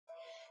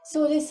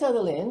So let's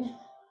settle in,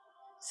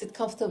 sit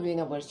comfortably in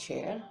our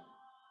chair,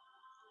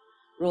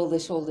 roll the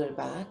shoulder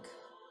back,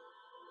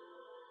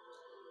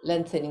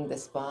 lengthening the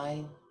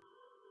spine.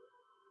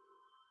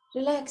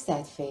 Relax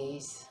that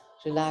face,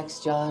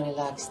 relax jaw,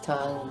 relax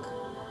tongue.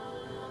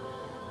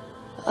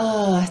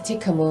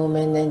 Take a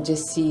moment and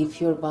just see if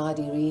your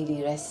body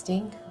really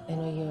resting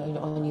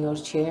on your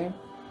chair.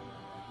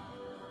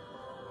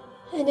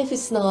 And if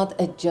it's not,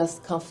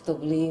 adjust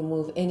comfortably,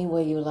 move any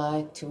way you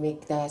like to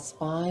make that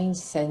spine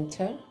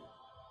center.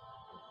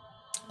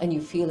 And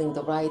you're feeling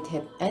the right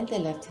hip and the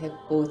left hip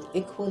both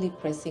equally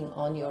pressing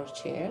on your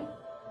chair.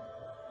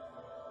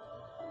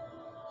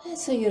 And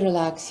so you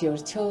relax your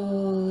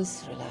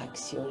toes,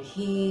 relax your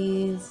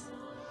heels,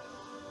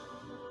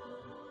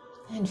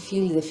 and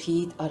feel the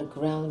feet are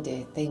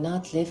grounded. They're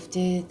not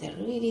lifted, they're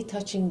really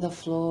touching the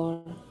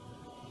floor.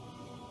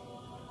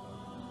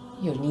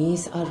 Your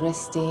knees are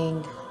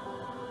resting,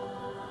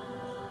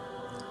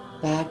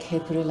 back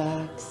hip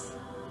relax,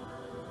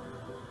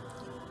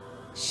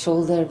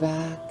 shoulder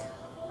back,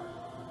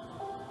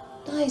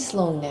 nice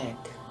long neck,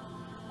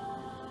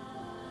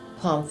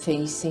 palm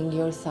facing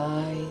your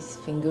thighs,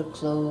 finger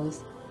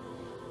closed.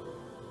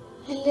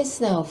 And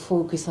let's now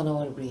focus on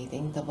our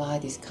breathing. The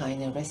body's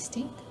kind of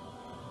resting.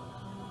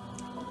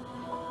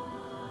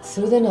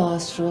 Through the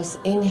nostrils,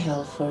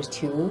 inhale for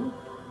 2,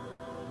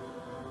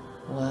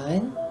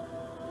 1.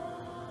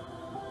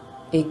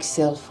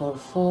 Exhale for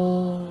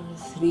 4,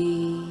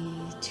 3,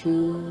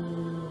 2,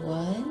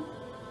 1.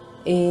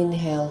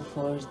 Inhale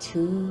for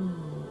 2,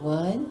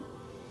 1.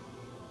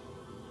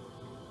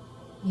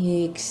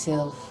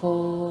 Exhale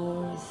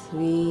 4,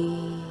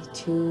 3,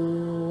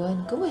 2,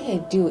 1. Go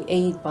ahead, do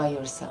 8 by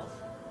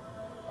yourself.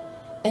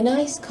 A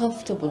nice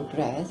comfortable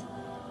breath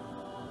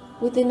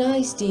with a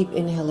nice deep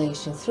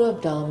inhalation through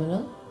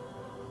abdominal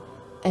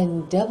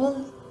and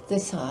double the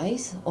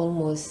size,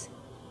 almost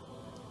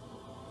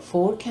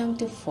 4 count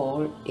to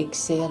 4,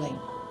 exhaling.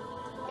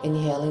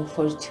 Inhaling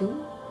for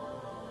 2,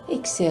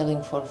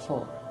 exhaling for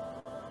 4.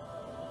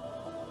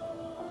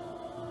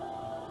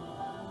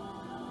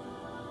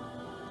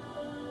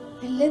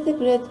 And let the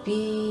breath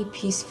be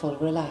peaceful,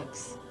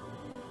 relax.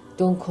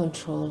 Don't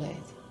control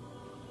it.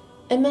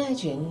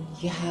 Imagine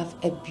you have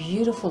a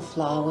beautiful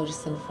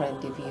flowers in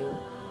front of you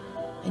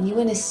and you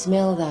want to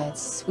smell that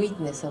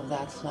sweetness of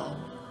that flower.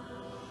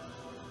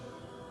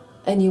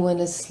 And you want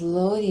to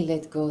slowly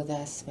let go of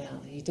that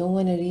smell. You don't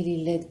want to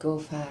really let go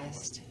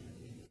fast.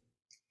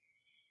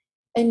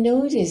 And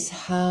notice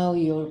how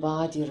your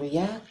body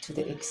reacts to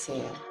the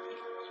exhale.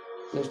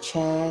 Your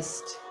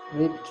chest,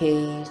 rib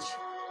cage,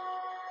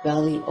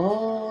 belly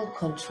all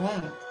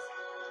contract,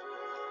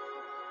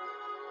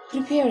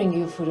 preparing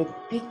you for a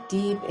big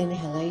deep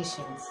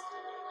inhalations.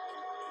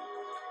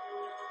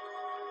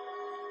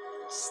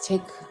 Just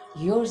take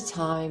your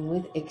time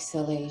with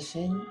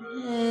exhalation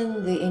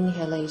and the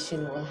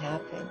inhalation will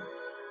happen.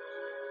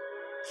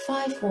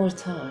 5 more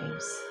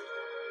times.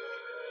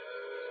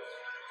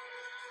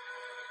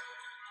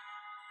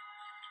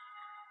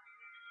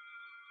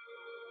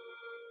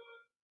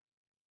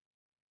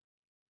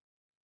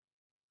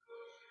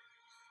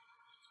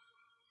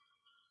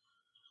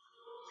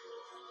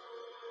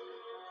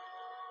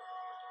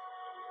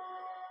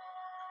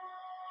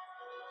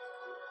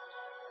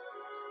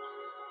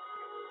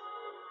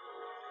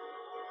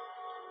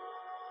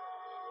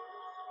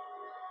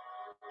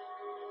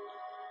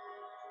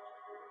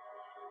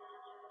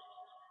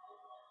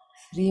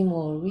 Three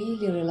more,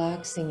 really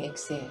relaxing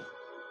exhale.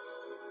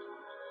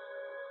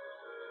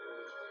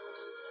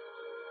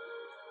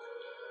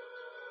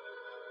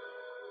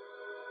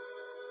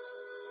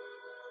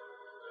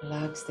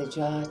 Relax the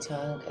jaw,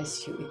 tongue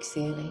as you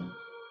exhaling.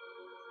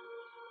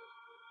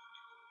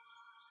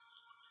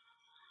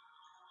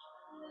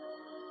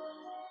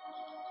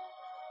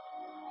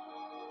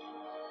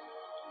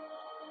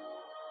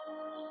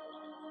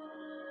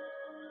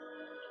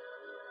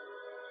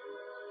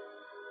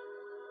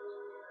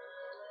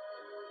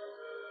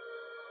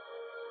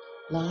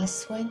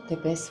 Last one, the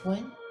best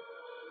one.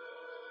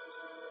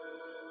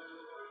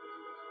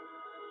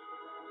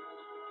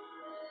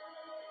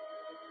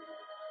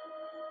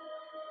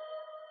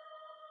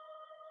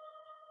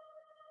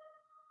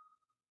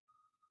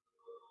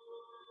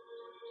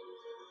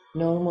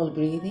 Normal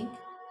breathing.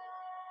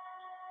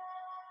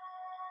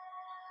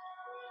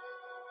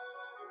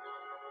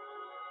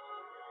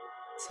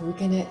 So we're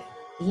gonna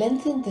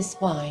lengthen the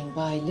spine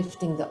by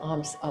lifting the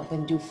arms up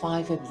and do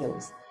 5 of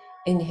those.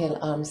 Inhale,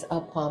 arms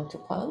up, palm to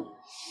palm.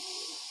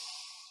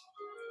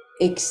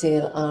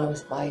 Exhale,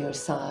 arms by your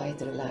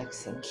side,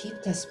 relaxing.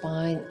 Keep the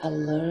spine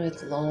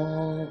alert,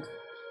 long.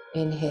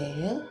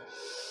 Inhale.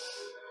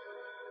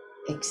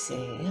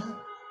 Exhale.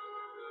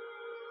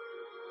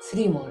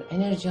 3 more,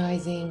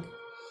 energizing.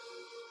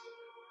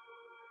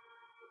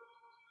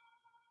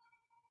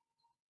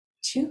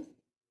 2.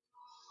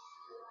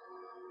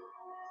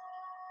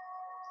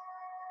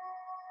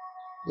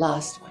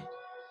 Last one.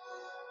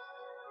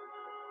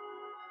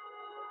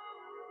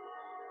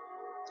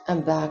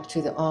 And back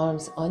to the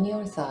arms on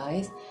your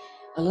thighs.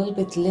 A little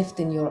bit lift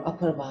in your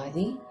upper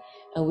body.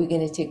 And we're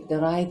going to take the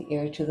right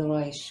ear to the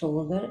right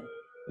shoulder,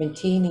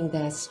 maintaining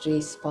that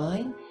straight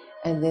spine,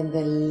 and then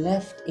the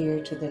left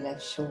ear to the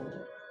left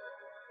shoulder.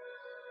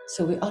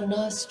 So we are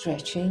not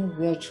stretching,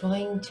 we are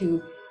trying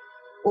to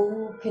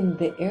open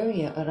the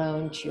area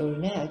around your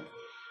neck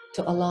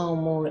to allow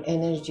more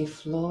energy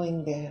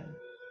flowing there.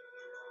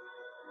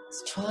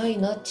 So try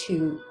not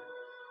to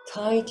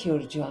tight your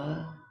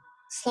jaw,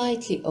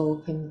 slightly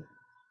open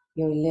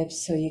your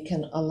lips so you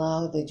can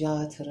allow the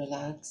jaw to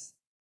relax.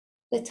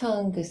 The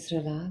tongue is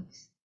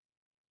relaxed,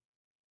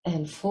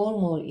 and 4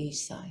 more each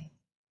side.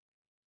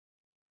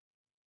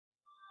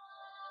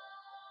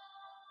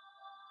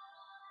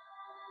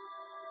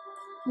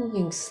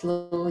 Moving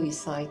slowly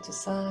side to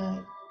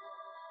side,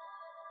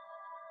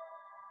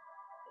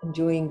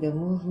 enjoying the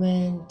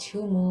movement.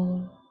 2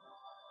 more.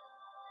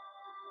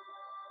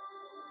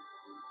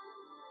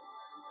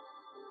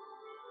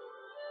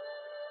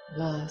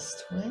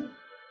 Last one.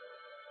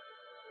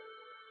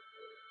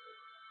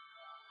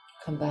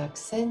 Come back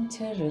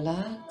center,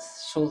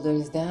 relax,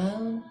 shoulders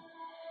down,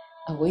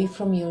 away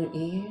from your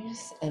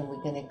ears, and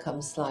we're going to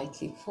come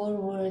slightly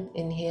forward.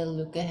 Inhale,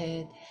 look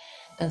ahead,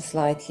 and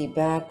slightly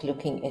back,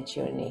 looking at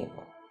your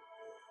navel.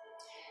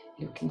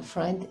 Looking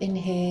front,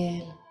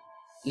 inhale,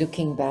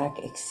 looking back,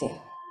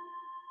 exhale.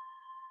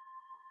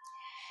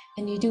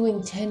 And you're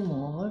doing 10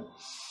 more.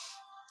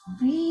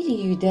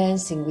 Really, you're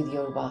dancing with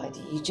your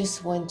body. You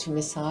just want to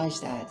massage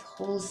that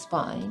whole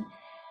spine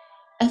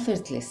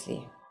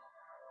effortlessly.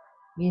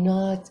 You're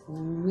not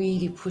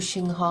really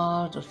pushing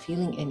hard or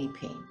feeling any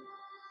pain.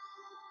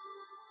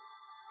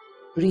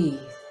 Breathe.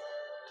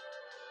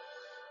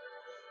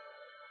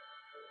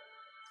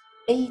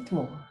 8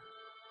 more.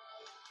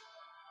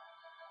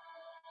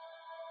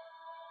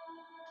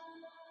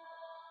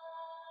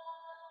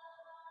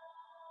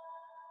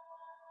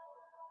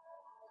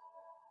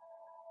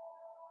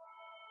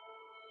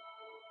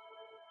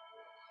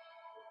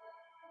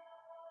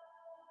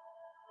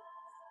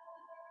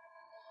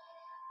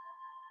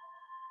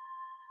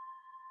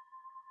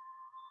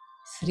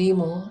 3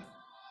 more.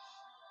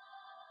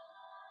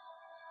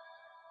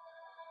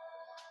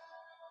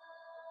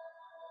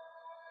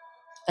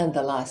 And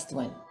the last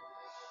one.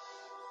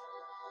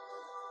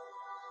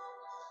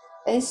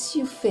 As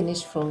you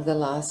finish from the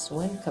last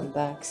one, come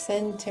back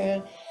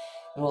center,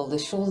 roll the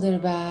shoulder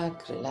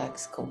back,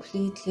 relax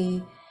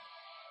completely.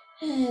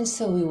 And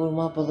so we warm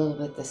up a little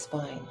bit the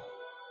spine.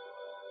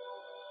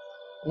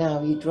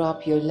 Now you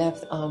drop your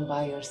left arm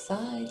by your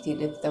side, you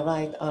lift the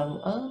right arm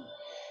up,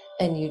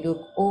 and you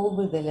look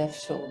over the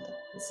left shoulder.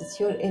 This is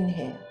your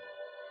inhale.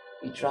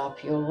 You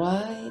drop your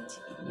right,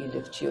 you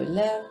lift your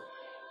left,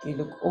 you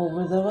look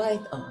over the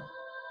right arm.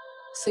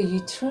 So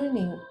you're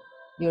turning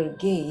your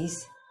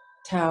gaze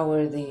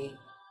toward the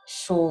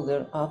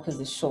shoulder,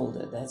 opposite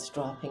shoulder that's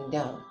dropping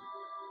down.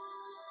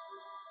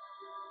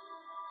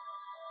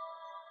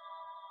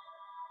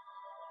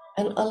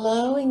 And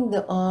allowing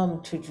the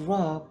arm to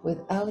drop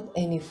without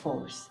any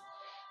force.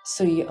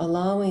 So you're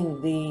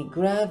allowing the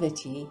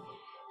gravity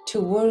to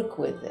work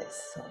with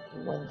this. So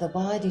you want the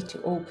body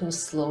to open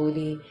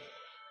slowly.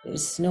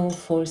 There's no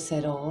force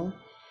at all.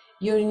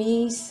 Your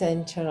knees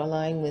center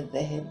align with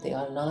the hip. They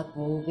are not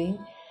moving.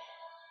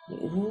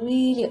 You're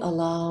really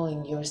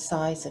allowing your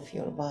size of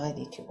your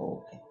body to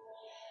open.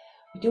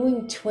 We're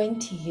doing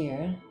 20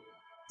 here.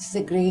 This is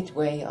a great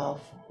way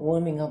of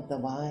warming up the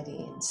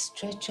body, and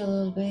stretch a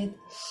little bit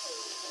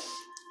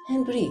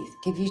and breathe.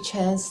 Give you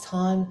chance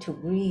time to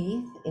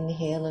breathe.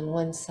 Inhale on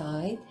one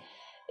side,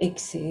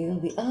 exhale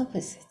the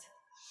opposite.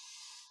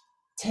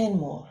 10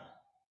 more.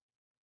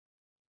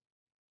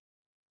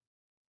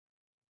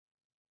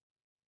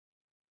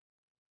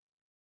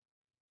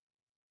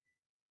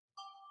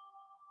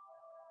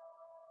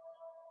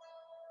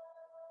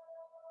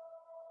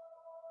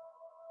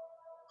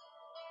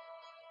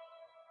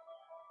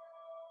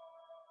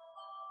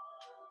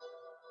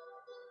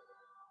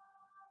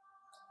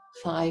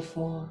 Five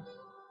more.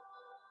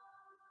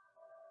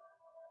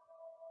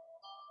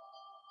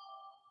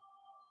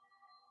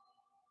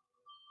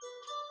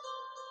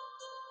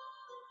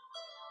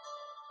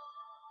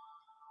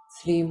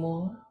 Three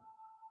more.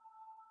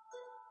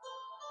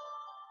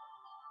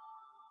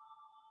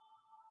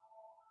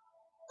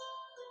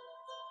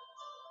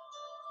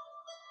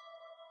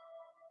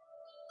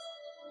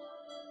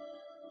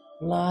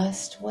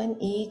 Last one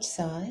each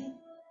side,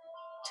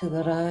 to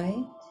the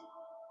right,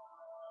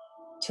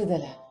 to the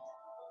left.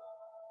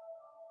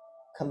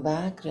 Come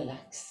back,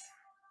 relax.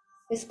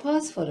 Just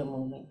pause for a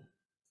moment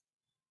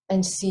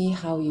and see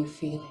how you're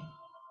feeling.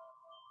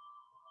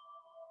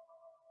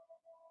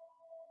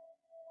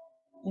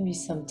 Maybe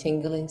some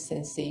tingling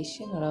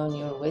sensation around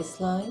your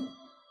waistline.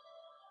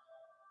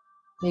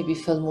 Maybe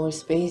feel more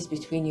space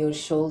between your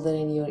shoulder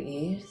and your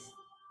ears.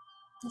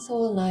 It's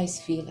all nice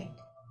feeling.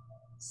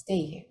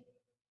 Stay here.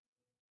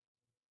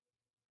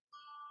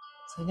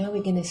 So now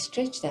we're going to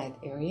stretch that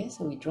area.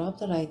 So we drop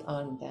the right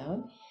arm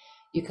down.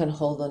 You can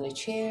hold on a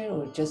chair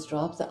or just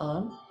drop the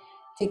arm.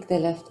 Take the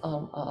left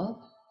arm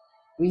up.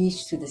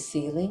 Reach to the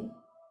ceiling.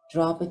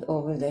 Drop it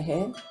over the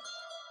head.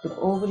 Look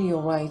over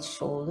your right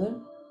shoulder.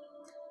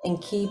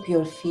 and keep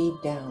your feet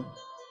down.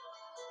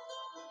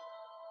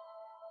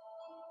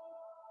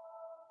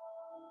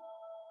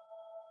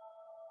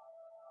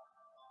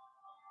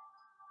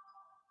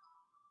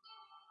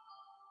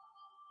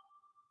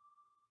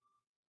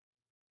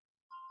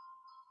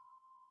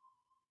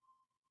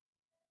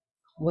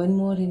 One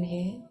more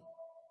inhale.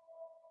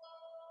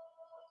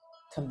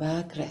 Come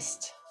back,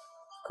 rest.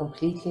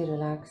 Completely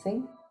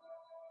relaxing.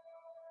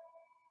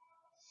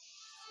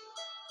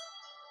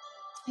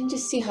 And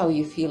just see how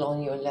you feel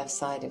on your left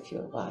side of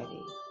your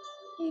body.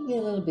 Maybe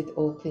a little bit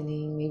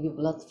opening, maybe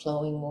blood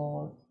flowing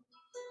more.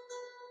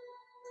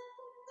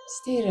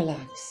 Stay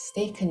relaxed,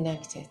 stay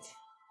connected.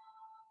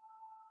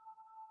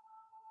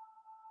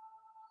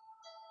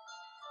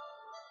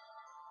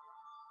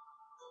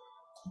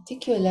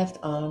 Take your left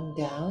arm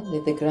down,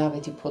 let the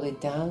gravity pull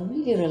it down,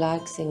 really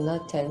relaxing,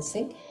 not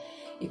tensing.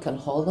 You can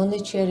hold on the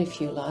chair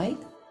if you like,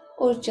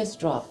 or just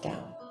drop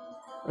down.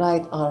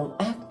 Right arm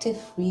active,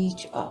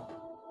 reach up.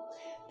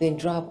 Then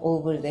drop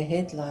over the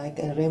head like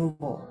a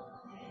rainbow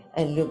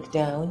and look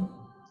down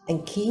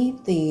and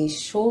keep the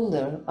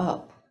shoulder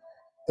up.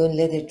 Don't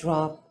let it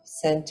drop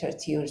center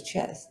to your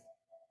chest.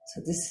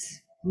 So this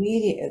is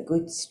really a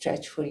good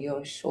stretch for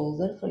your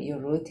shoulder, for your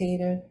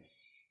rotator,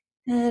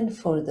 and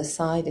for the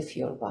side of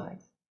your body.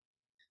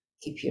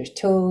 Keep your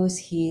toes,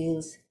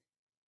 heels,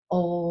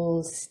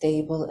 all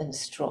stable and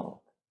strong.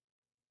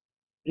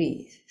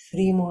 Breathe.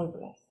 3 more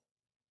breaths.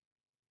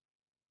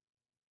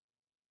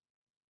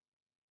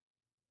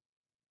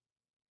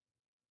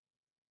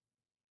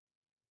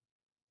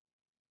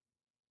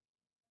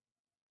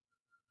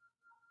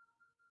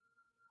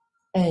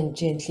 And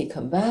gently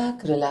come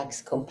back,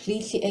 relax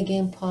completely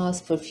again, pause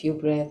for a few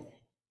breaths.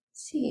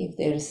 See if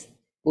there's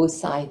both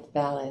sides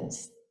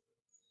balanced.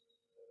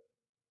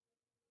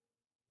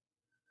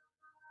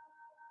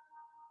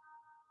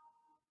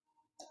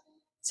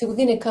 So we're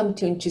going to come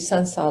into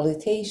sun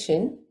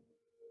salutation,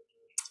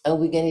 and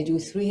we're going to do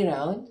 3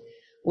 rounds,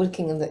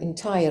 working on the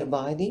entire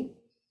body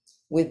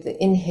with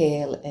the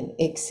inhale and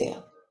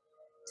exhale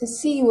to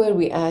see where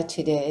we are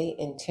today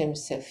in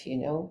terms of,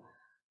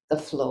 the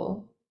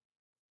flow.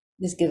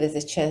 Just give us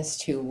a chance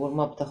to warm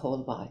up the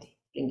whole body.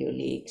 Bring your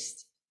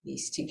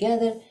knees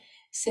together,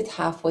 sit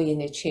halfway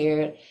in a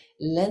chair,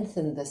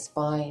 lengthen the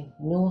spine,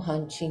 no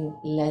hunching,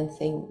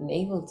 lengthening,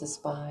 navel to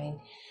spine,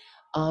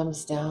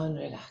 arms down,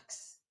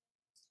 relax.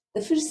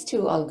 The first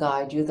 2 I'll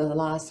guide you, the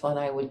last one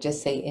I will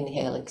just say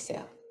inhale,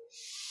 exhale.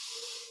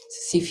 So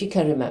see if you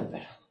can remember.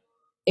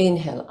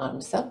 Inhale,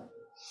 arms up.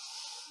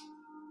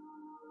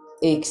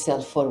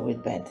 Exhale,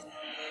 forward bend.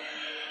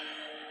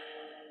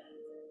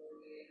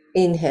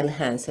 Inhale,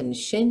 hands on the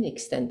shin,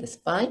 extend the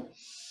spine.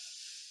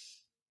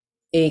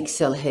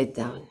 Exhale, head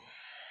down.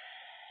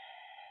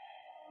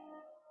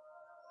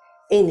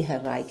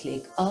 Inhale, right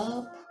leg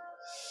up.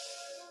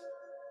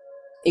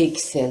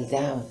 Exhale,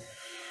 down.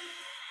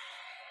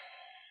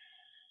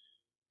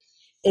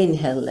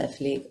 Inhale,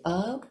 left leg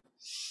up.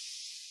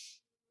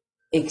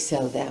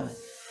 Exhale, down.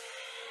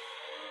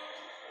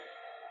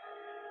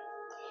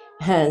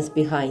 Hands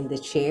behind the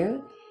chair.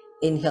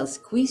 Inhale,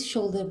 squeeze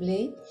shoulder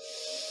blade.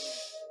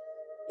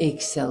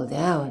 Exhale,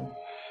 down.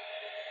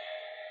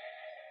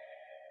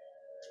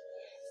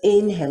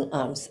 Inhale,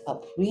 arms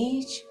up,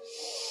 reach.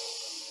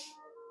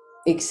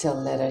 Exhale,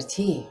 letter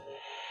T.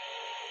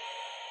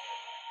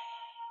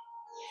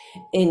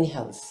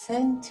 Inhale,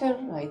 center,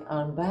 right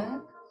arm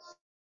back.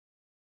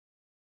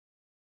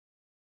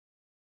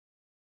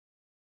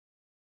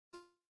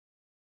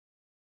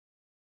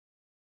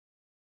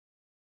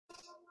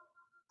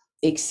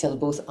 Exhale,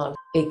 both arms.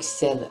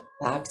 Exhale,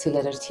 back to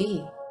letter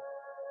T.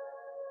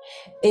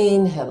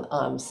 Inhale,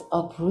 arms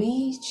up,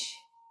 reach.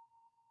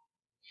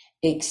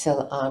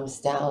 Exhale,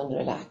 arms down,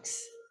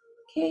 relax.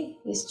 Okay,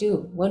 let's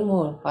do one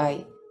more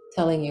by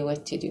telling you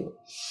what to do.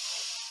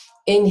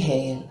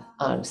 Inhale,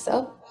 arms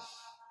up.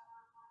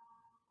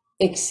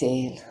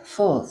 Exhale,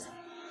 fold.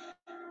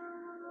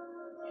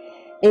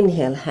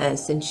 Inhale,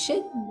 hands and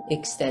shin.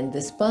 Extend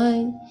the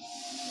spine.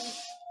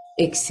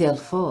 Exhale,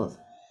 fold.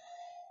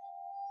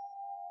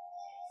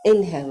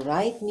 Inhale,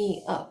 right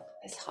knee up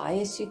as high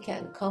as you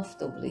can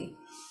comfortably.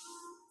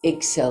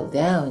 Exhale,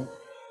 down.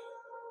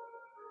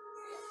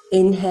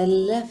 Inhale,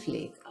 left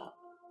leg up,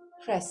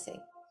 pressing.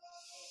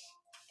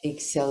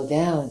 Exhale,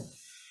 down.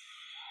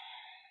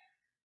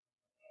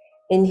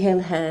 Inhale,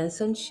 hands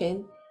on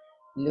shin.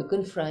 Look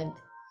in front.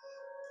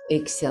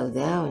 Exhale,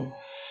 down.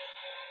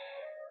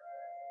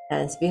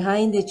 Hands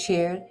behind the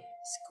chair.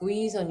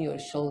 Squeeze on your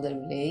shoulder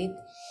blade.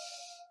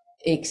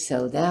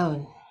 Exhale,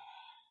 down.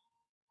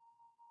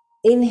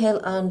 Inhale,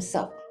 arms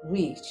up,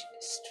 reach,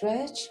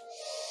 stretch.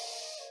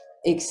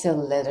 Exhale,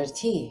 letter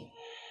T.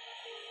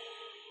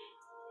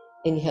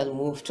 Inhale,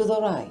 move to the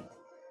right.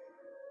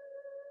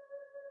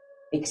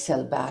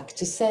 Exhale, back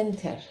to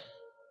center.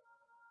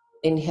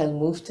 Inhale,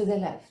 move to the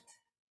left.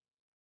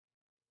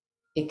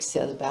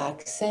 Exhale,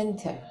 back,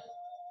 center.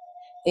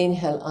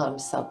 Inhale,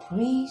 arms up,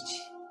 reach.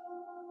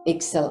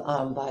 Exhale,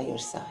 arm by your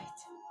side.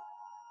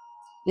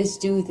 Let's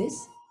do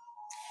this.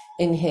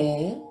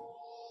 Inhale.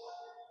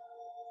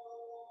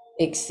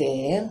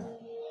 exhale,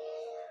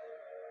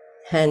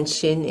 hand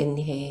chin,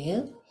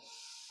 inhale,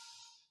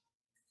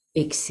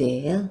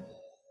 exhale,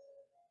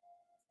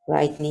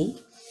 right knee,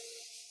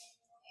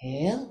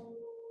 inhale,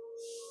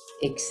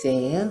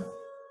 exhale,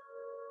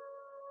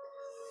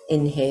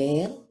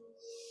 inhale,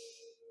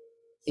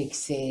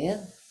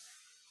 exhale,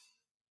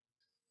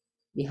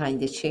 behind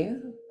the chair,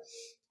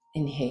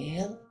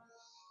 inhale,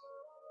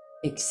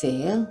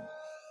 exhale,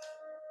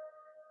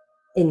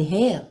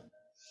 inhale,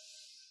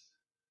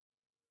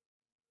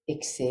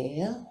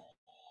 exhale,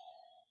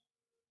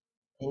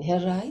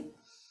 inhale right,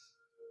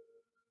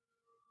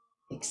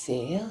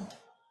 exhale,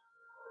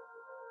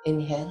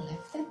 inhale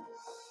left it,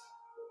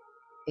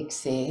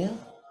 exhale,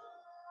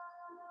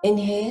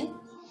 inhale,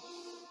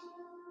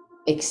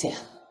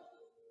 exhale.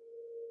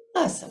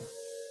 Awesome.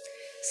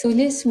 So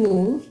let's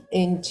move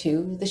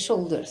into the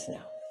shoulders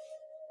now.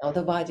 Now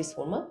the body's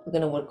warm up. We're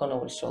going to work on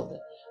our shoulder.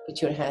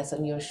 Put your hands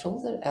on your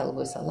shoulder,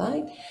 elbows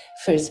aligned.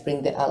 First,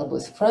 bring the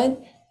elbows front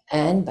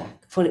and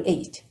back for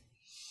 8.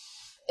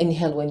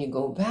 Inhale when you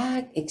go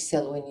back.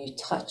 Exhale when you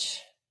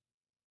touch.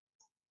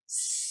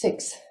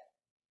 6,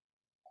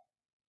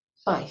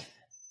 5,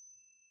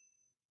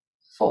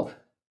 4,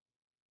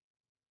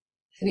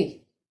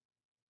 3,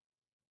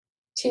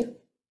 2,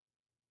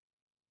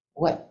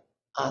 1.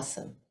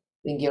 Awesome.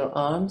 Bring your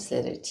arms,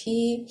 letter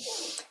T.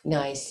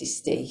 Nice to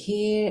stay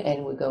here.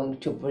 And we're going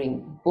to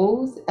bring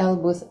both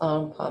elbows,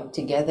 arm, palm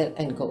together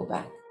and go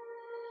back.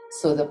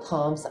 So the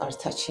palms are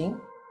touching.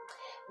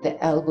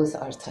 The elbows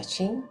are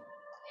touching.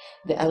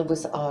 The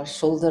elbows are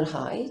shoulder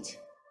height.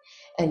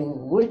 And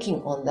we're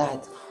working on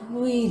that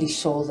really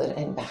shoulder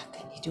and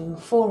back. And you're doing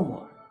 4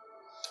 more.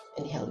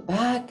 Inhale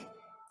back.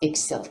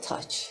 Exhale,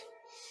 touch.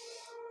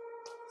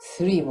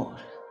 3 more.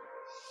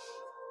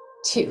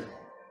 2,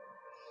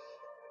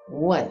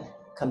 1.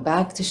 Come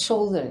back to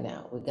shoulder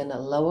now. We're gonna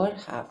lower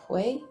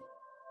halfway,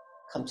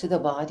 come to the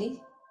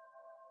body,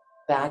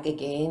 back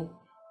again,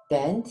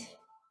 bend,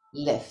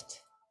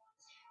 lift,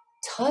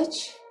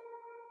 touch,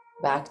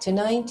 back to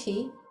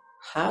 90,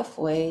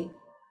 halfway,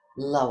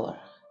 lower,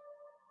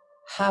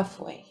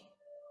 halfway,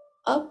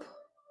 up,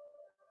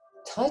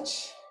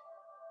 touch,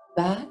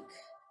 back,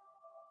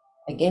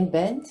 again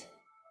bend,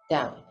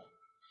 down.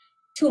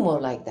 2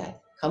 more like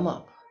that. Come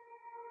up,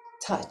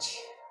 touch,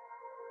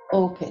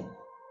 open,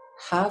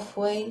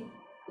 halfway,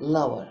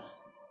 lower,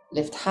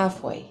 lift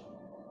halfway,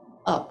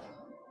 up,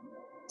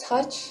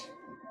 touch,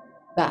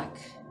 back,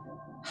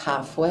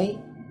 halfway,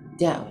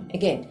 down.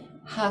 Again,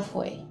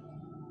 halfway,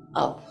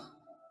 up,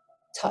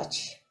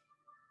 touch,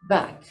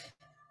 back.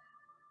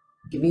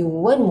 Give me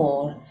 1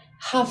 more,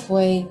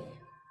 halfway,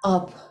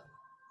 up,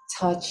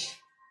 touch,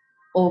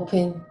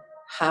 open,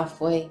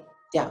 halfway,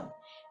 down.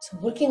 So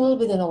working a little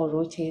bit on our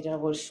rotator,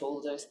 our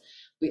shoulders.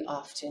 We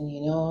often,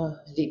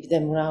 leave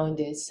them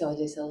rounded, so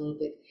there's a little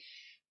bit,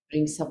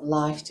 bring some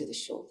life to the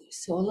shoulders.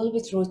 So a little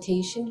bit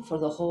rotation for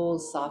the whole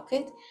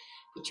socket.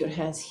 Put your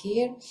hands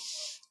here.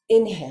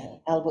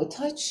 Inhale, elbow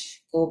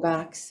touch, go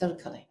back,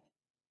 circling.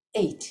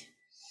 8.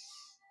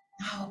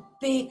 Now,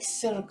 big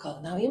circle.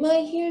 Now, you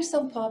might hear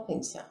some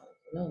popping sound.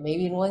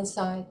 Maybe in one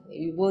side,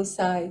 maybe both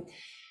sides.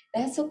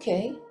 That's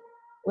okay.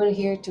 We're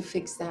here to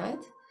fix that.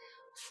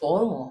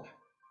 4 more.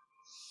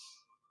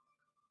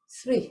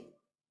 3,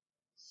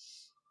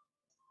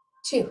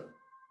 2,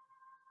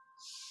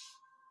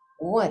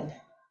 1.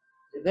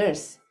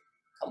 Reverse.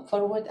 Come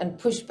forward and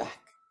push back.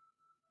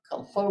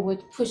 Come forward,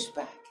 push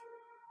back.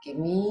 Give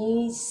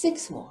me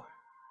 6 more.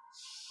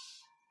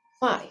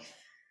 5,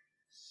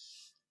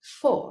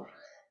 4,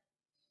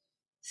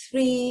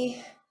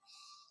 3,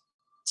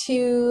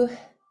 2,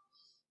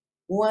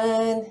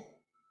 1.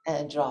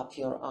 And drop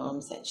your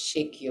arms and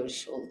shake your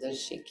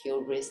shoulders, shake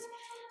your wrist.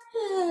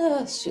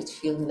 Should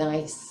feel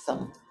nice,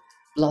 some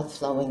blood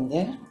flowing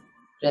there.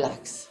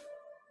 Relax.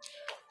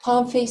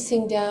 Palm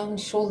facing down,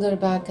 shoulder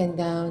back and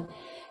down.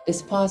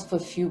 Let's pause for a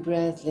few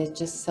breaths. Let's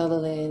just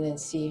settle in and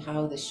see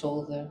how the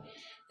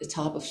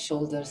top of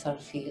shoulders are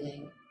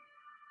feeling.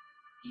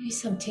 Maybe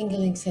some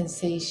tingling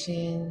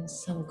sensation,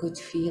 some good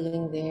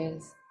feeling there.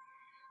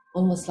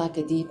 Almost like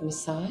a deep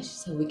massage.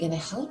 So we're gonna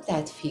help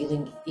that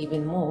feeling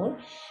even more.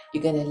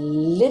 You're gonna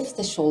lift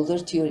the shoulder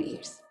to your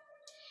ears.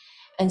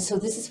 And so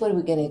this is what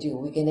we're gonna do.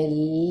 We're gonna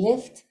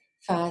lift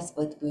fast,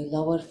 but we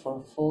lower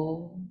for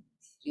 4,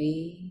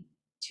 3,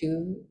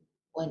 2,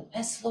 1,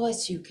 as slow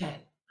as you can,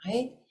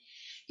 right?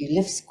 You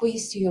lift,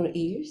 squeeze to your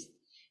ears.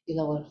 You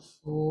lower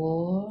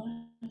 4,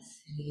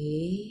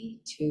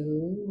 3,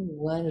 2,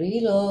 1,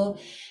 really low,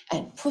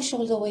 and push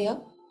all the way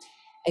up.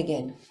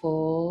 Again,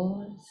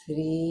 4,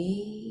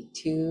 3,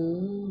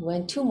 2,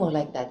 1, 2 more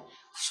like that.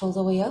 Push all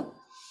the way up.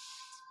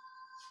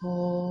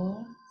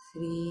 4,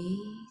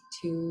 3,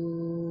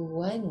 2,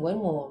 1, 1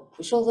 more.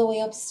 Push all the way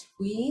up,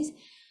 squeeze.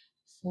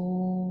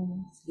 4,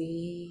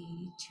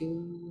 3,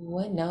 2,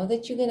 1. Now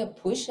that you're gonna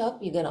push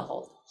up, you're gonna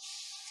hold.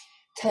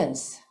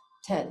 Tense,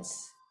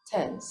 tense,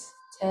 tense,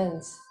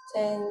 tense,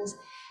 tense.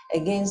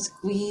 Again,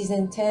 squeeze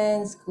and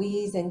tense,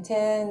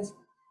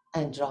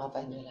 and drop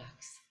and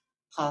relax.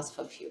 Pause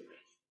for a few breaths.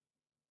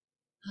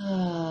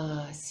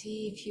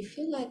 See if you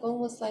feel like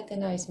almost like a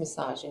nice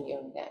massage in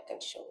your neck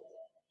and shoulder.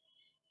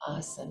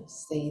 Awesome.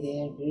 Stay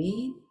there,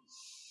 breathe.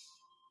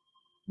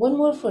 One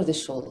more for the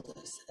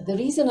shoulders. The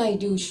reason I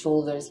do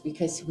shoulders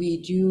because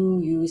we do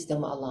use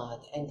them a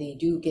lot and they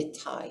do get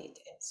tight,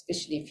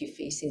 especially if you're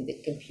facing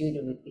the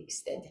computer with the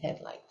extended head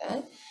like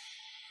that.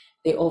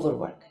 They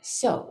overwork.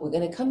 So we're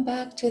going to come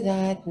back to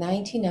that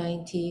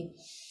 90-90,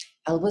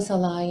 elbows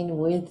align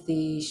with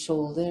the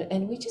shoulder,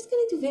 and we're just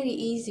going to do very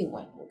easy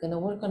one. We're going to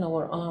work on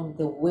our arm,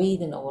 the weight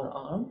in our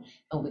arm,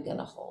 and we're going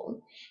to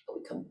hold. And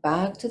we come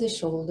back to the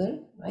shoulder,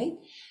 right?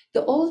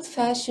 The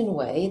old-fashioned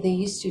way, they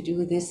used to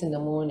do this in the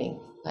morning,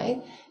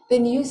 right? They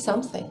knew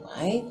something,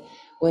 right?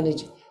 When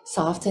it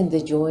soften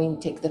the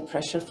joint, take the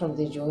pressure from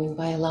the joint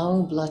by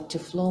allowing blood to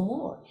flow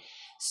more.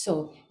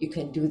 So you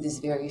can do this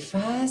very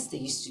fast. They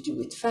used to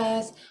do it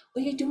fast,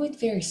 or you do it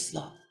very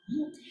slow.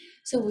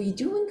 So we're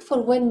doing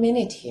for 1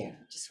 minute here,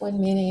 just 1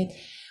 minute,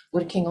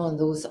 working on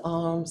those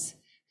arms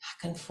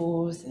back and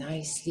forth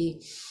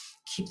nicely.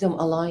 Keep them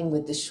aligned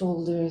with the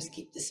shoulders,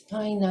 keep the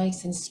spine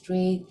nice and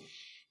straight,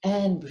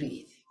 and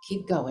breathe.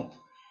 Keep going.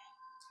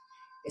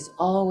 It's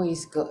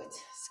always good.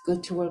 It's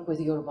good to work with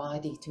your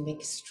body to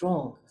make it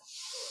strong.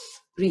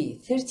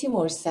 Breathe. 30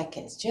 more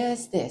seconds.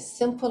 Just this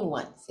simple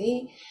one.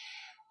 See?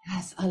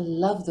 Yes, I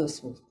love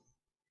those moves.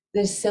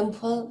 They're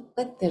simple,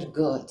 but they're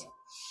good.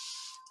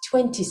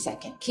 20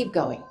 seconds. Keep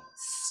going.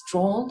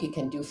 Strong. You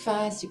can do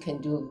fast. You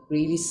can do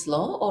really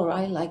slow, or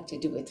I like to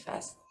do it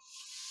fast.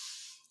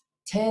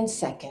 10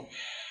 seconds.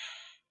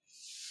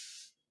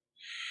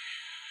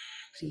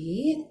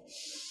 Breathe.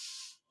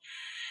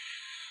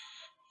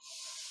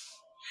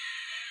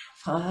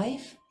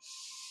 5,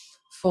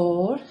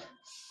 4,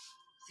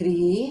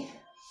 3,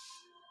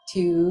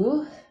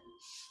 2,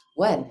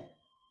 1.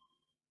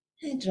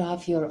 And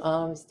drop your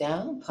arms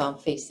down, palm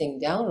facing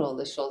down, roll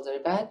the shoulder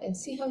back, and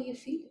see how you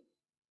feel.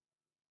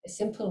 A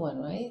simple one,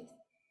 right?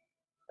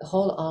 The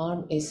whole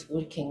arm is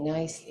working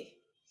nicely.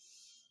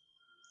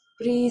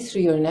 Breathe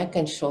through your neck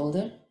and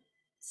shoulder.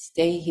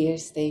 Stay here,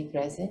 stay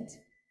present.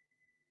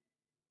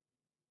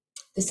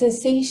 The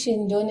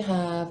sensation don't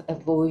have a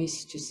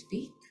voice to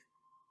speak,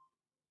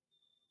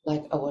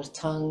 like our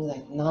tongue,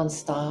 like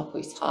non-stop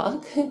we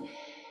talk,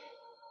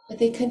 but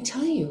they can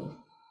tell you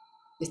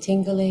the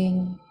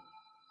tingling,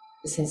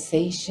 the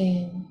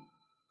sensation,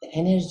 the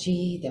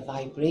energy, the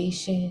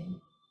vibration.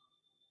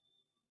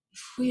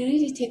 If we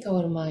really take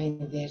our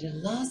mind there, there are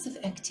lots of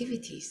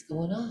activities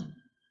going on.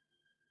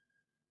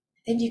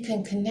 Then you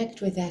can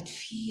connect with that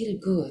feel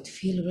good,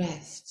 feel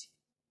rest,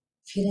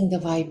 feeling the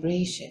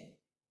vibration.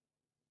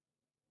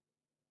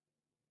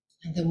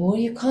 And the more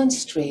you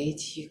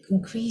concentrate, you're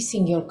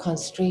increasing your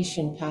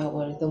concentration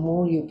power, the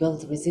more you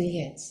build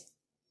resilience.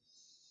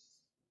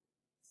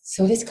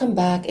 So let's come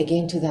back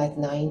again to that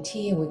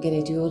 90, and we're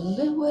going to do a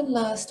little one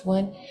last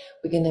one.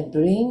 We're going to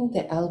bring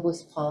the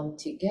elbows palm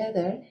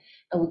together,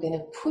 and we're going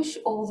to push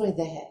over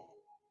the head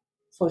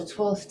for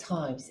 12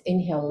 times.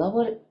 Inhale,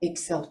 lower,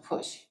 exhale,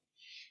 push.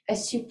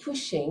 As you're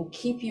pushing,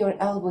 keep your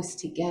elbows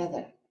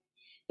together.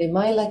 They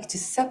might like to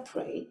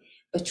separate,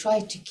 but try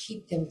to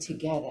keep them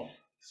together.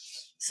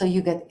 So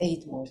you got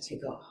 8 more to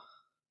go.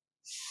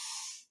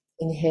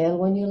 Inhale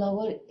when you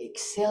lower,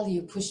 exhale,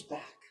 you push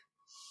back.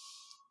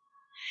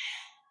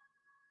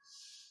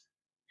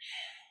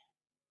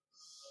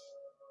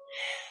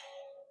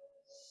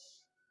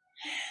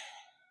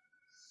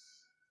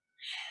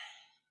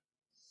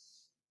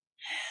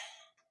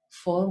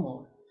 Four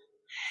more.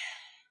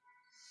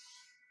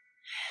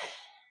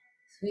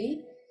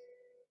 3,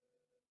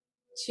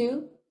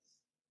 2,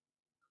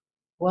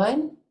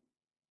 1,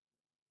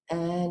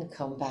 and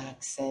come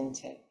back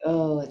center.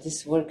 Oh,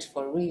 this works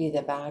for really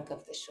the back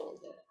of the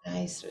shoulder.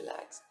 Nice,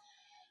 relax.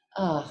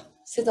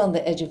 Sit on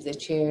the edge of the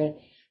chair,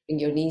 bring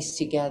your knees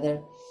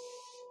together,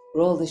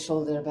 roll the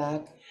shoulder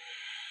back.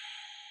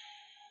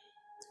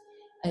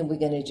 And we're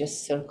gonna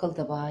just circle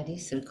the body,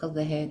 circle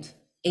the head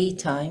 8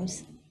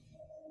 times.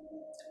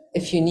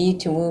 If you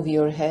need to move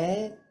your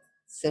head,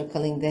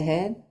 circling the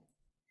head,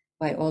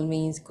 by all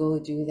means, go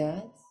do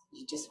that.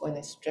 You just want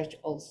to stretch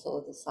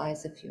also the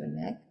size of your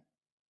neck.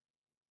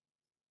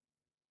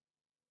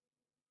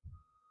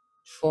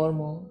 4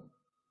 more.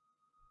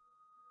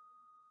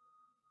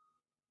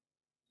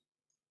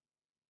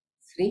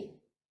 3,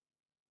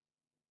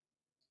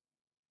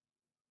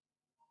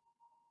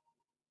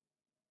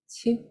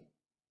 2.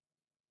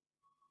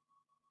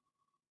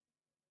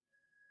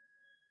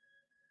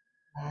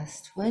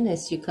 Last one.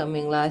 As you're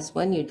coming last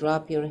one, you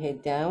drop your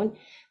head down,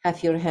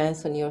 have your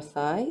hands on your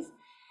thighs,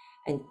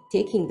 and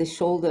taking the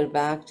shoulder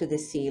back to the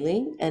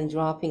ceiling and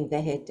dropping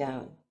the head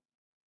down.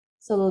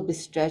 So a little bit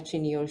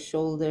stretching your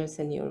shoulders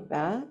and your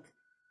back.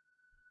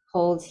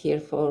 Hold here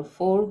for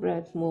 4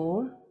 breaths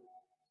more.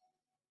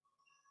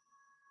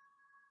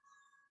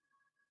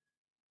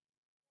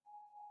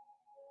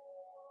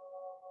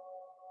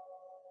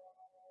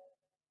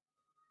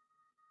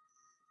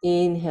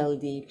 Inhale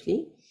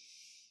deeply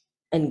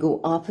and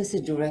go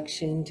opposite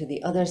direction to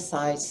the other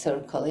side,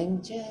 circling,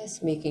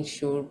 just making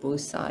sure both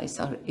sides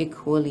are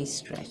equally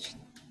stretched.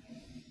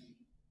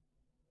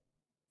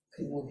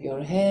 You can move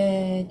your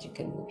head, you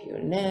can move your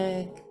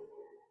neck.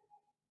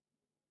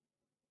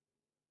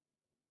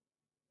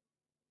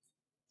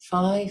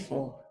 5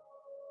 more.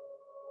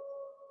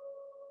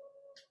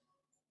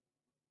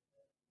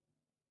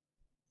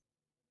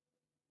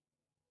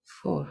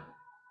 4.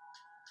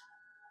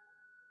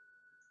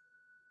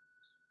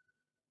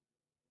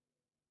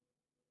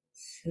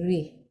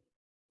 3.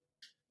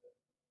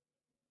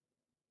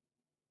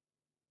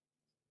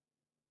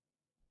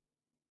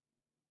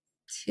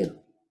 2.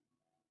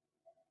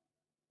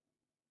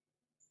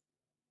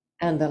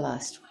 And the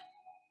last one.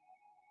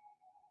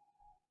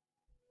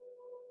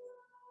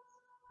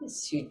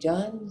 As you're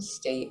done,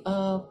 stay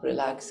up,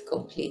 relax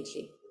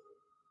completely.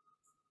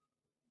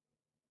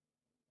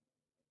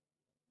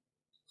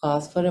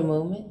 Pause for a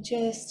moment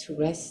just to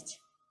rest.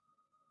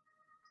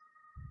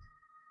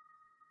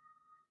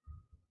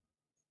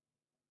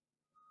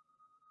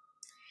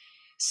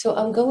 So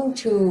I'm going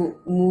to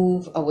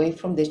move away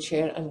from the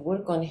chair and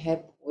work on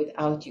hip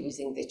without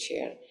using the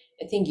chair.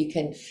 I think you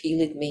can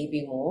feel it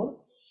maybe more.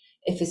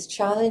 If it's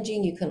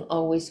challenging, you can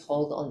always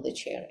hold on the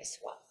chair as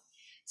well.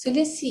 So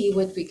let's see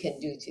what we can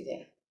do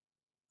today.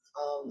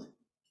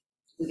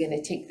 We're going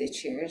to take the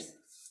chairs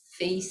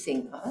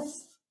facing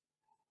us.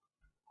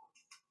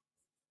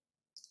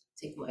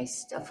 Take my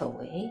stuff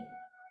away.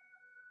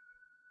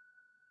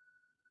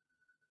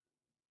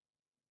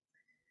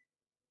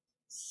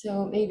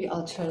 So maybe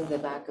I'll turn the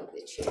back of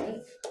the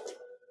chair.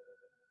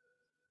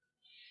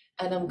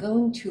 And I'm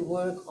going to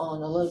work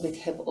on a little bit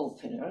hip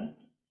opener.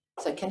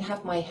 So I can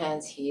have my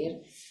hands here.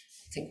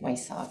 Take my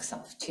socks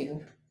off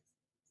too.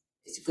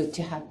 It's good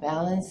to have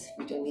balance.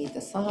 We don't need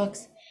the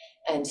socks.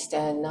 And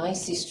stand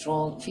nicely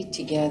strong, feet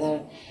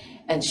together,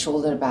 and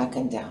shoulder back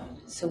and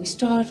down. So we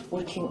start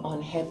working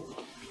on hip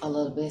a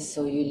little bit.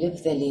 So you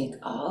lift the leg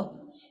up,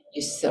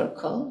 you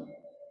circle,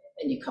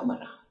 and you come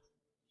around.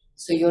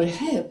 So your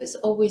hip is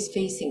always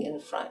facing in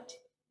front.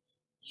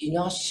 You're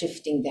not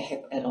shifting the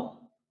hip at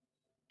all.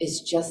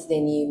 It's just the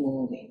knee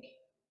moving.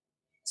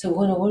 So we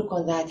want to work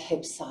on that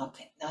hip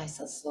socket, nice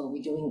and slow.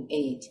 We're doing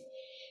 8.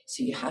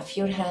 So you have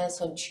your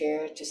hands on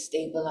chair to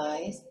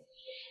stabilize.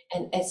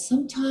 And at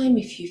some time,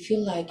 if you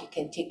feel like you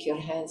can take your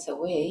hands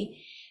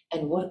away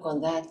and work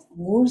on that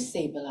more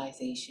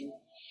stabilization,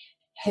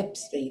 hip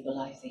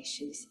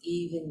stabilization is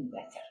even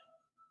better.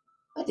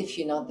 But if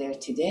you're not there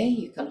today,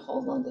 you can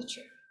hold on the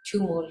chair. 2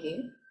 more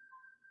here.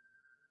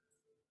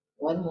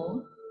 1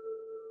 more.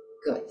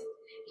 Good.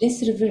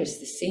 Let's reverse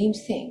the same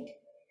thing.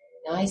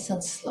 Nice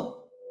and slow.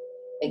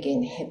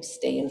 Again, hips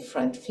stay in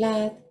front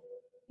flat.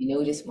 You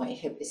notice my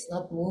hip is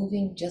not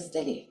moving, just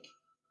the leg.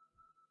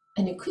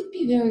 And it could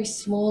be very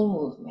small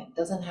movement,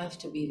 doesn't have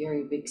to be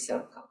very big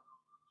circle.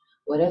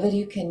 Whatever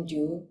you can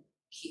do,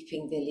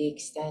 keeping the leg,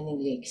 standing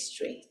leg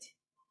straight.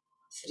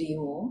 3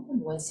 more,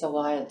 and once a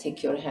while,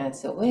 take your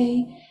hands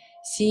away.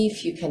 See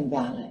if you can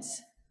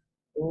balance.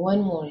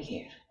 1 more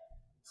here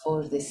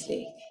for this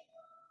leg.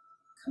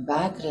 Come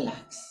back,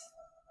 relax.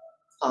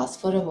 Pause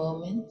for a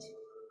moment.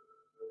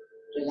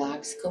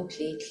 Relax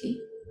completely.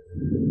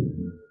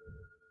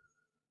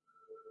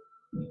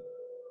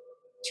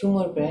 2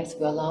 more breaths.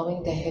 We're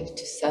allowing the hip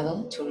to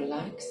settle, to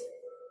relax.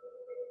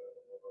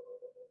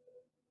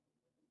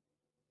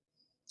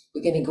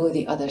 We're going to go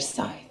the other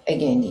side.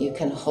 Again, you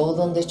can hold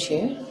on the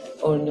chair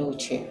or no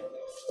chair,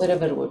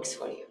 whatever works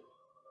for you.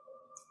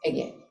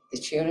 Again, the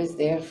chair is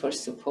there for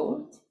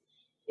support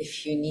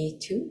if you need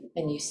to,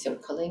 and you're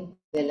circling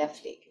the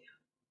left leg now.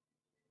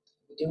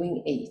 We're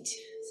doing 8,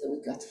 so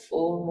we got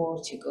 4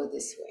 more to go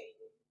this way.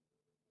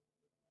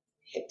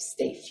 Hips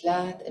stay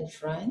flat in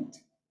front.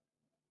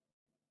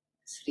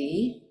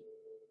 3,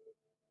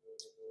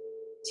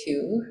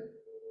 2,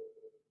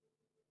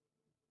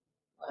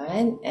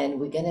 1, and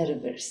we're gonna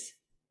reverse.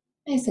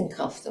 Nice and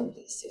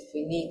comfortably. So if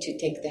we need to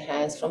take the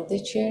hands from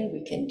the chair,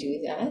 we can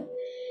do that.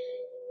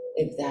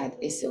 If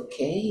that is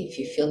okay, if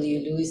you feel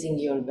you're losing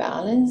your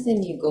balance,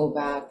 then you go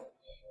back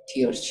to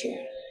your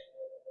chair.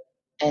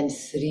 And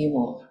 3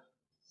 more.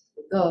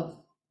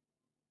 Go.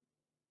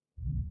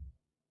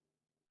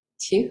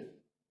 2,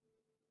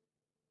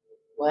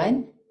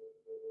 1.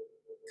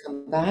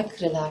 Come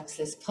back, relax.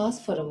 Let's pause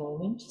for a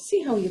moment.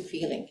 See how you're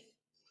feeling,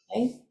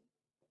 right?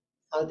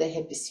 How the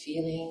hip is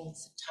feeling.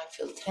 Sometimes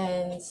feel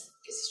tense.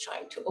 It's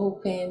trying to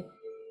open.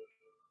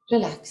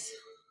 Relax.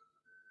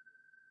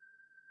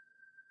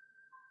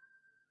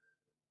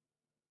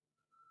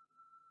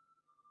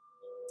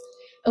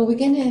 And we're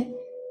gonna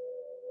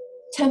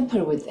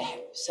temper with the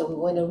hip. So we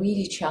want to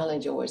really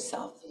challenge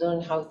ourselves,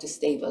 learn how to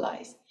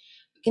stabilize.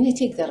 We're going to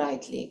take the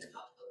right leg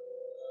up.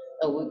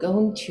 And we're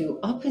going to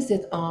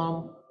opposite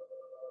arm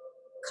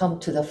come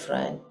to the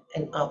front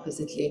and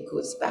opposite leg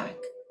goes back.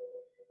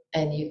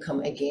 And you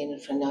come again in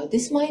front. Now,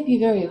 this might be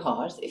very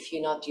hard if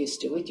you're not used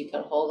to it. You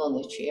can hold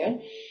on the chair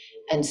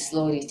and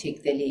slowly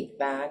take the leg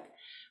back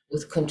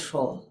with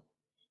control.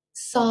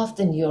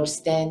 Soften your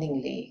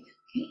standing leg.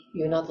 Okay?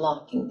 You're not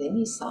locking the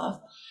knee,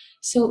 soft.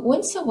 So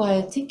once a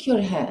while, take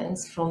your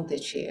hands from the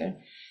chair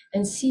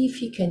and see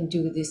if you can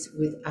do this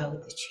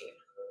without the chair.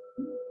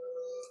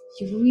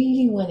 You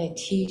really want to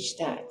teach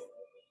that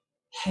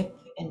hip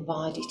and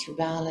body to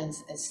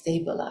balance and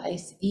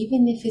stabilize,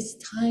 even if it's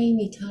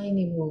tiny,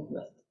 tiny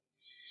movement.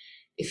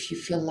 If you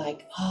feel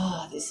like,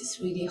 this is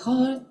really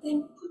hard,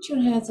 then put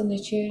your hands on the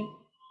chair.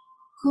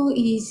 Go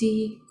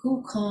easy,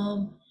 go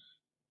calm.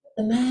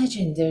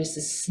 Imagine there's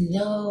a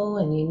snow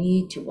and you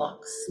need to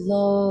walk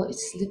slow,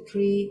 it's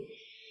slippery.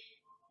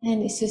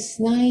 And it's just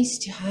nice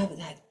to have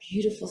that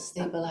beautiful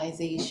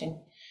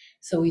stabilization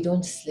so we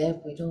don't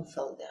slip, we don't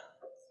fall down.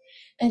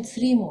 And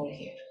 3 more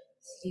here.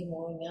 3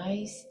 more,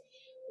 nice.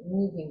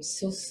 Moving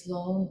so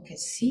slow. You can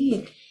see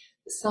it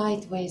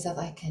sideways that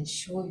I can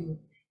show you.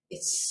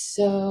 It's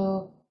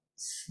so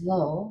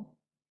slow.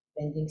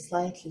 Bending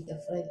slightly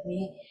the front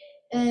knee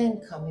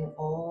and coming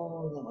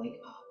all the way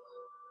up.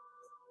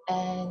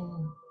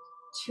 And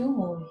 2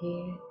 more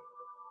here.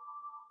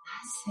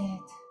 That's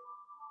it.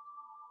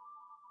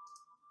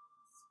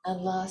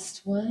 And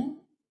last one.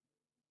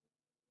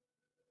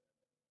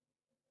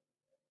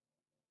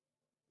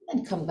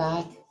 And come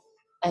back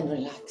and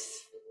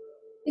relax.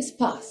 Just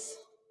pause.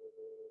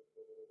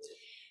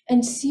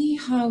 And see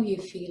how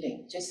you're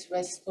feeling. Just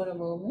rest for a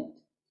moment.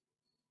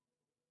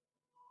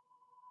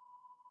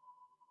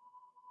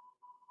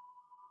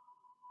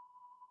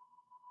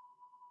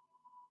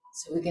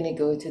 So we're gonna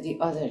go to the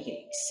other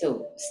leg.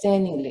 So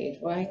standing leg,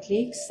 right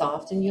leg,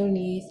 soften your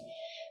knees.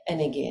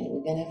 And again,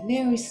 we're gonna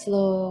very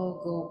slow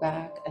go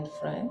back and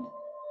front.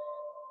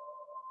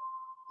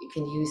 You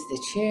can use the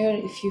chair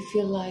if you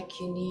feel like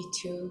you need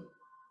to.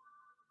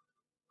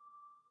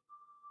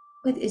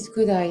 But it's a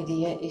good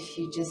idea if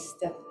you just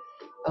step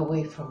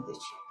away from the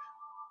chair.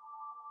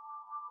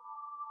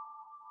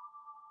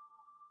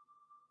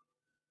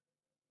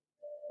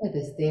 It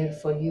is there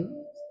for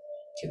you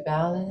to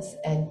balance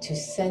and to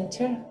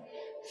center,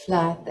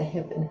 flat the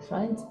hip in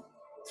front.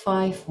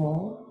 5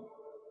 more.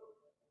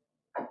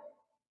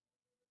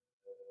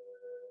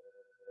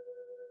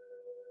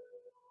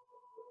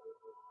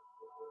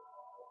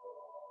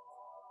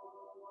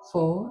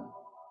 4.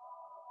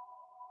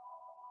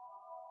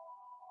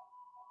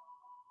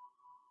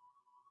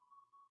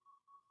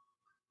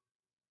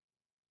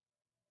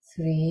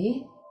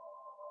 3.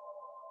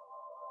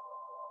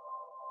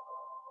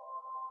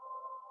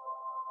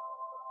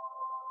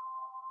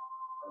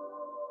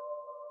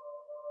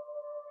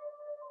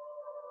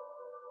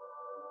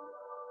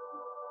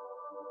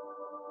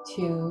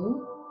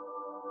 2.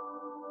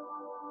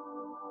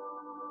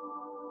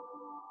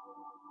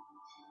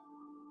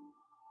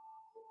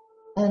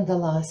 And the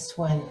last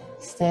one,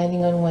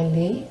 standing on one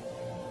leg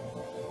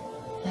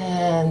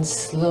and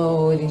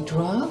slowly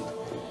drop.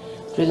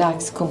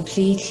 Relax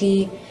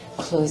completely,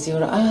 close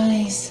your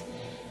eyes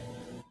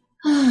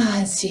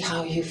and see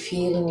how you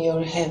feel in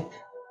your hip.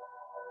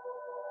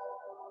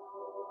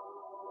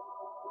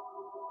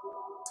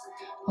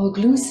 Our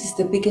glutes is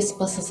the biggest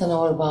muscles in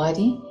our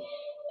body,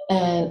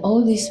 and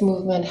all this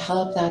movement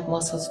help that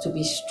muscles to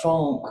be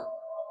strong.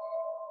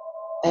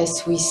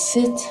 As we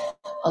sit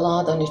a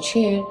lot on a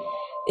chair,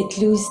 it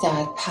loses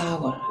that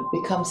power.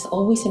 It becomes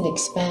always an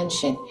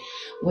expansion.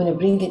 When you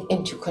bring it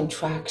into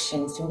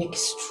contractions to make it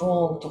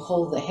strong, to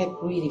hold the hip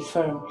really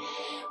firm,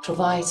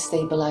 provide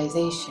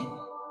stabilization.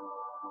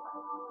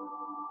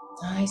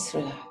 Nice,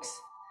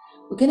 relax.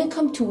 We're gonna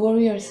come to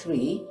Warrior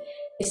 3.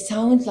 It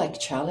sounds like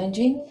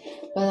challenging,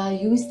 but I'll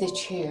use the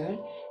chair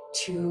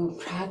to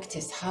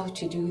practice how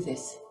to do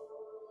this.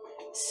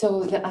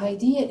 So the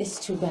idea is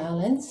to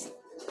balance.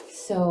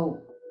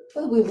 So,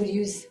 well, we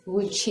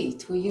would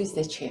cheat. We use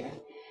the chair.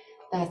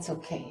 That's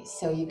okay.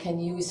 So you can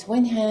use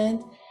one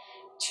hand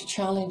to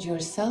challenge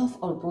yourself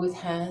or both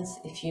hands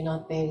if you're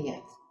not there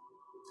yet.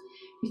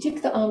 You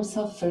take the arms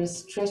up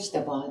first, stretch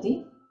the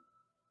body,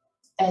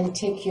 and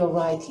take your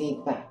right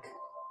leg back.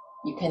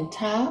 You can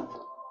tap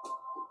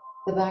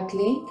the back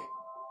leg,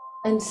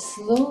 and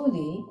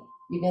slowly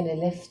you're gonna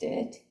lift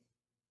it.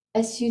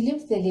 As you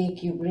lift the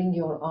leg, you bring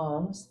your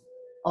arms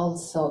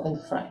also in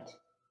front.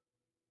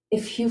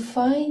 If you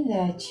find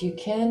that you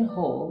can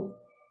hold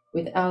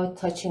without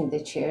touching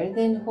the chair,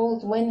 then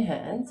hold one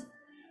hand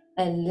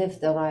and lift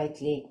the right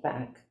leg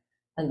back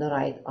and the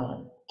right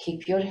arm.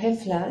 Keep your hip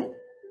flat.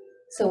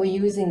 So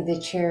we're using the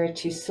chair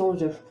to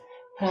sort of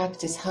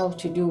practice how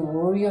to do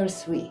Warrior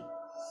 3.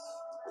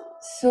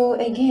 So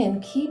again,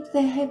 keep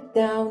the hip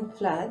down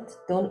flat.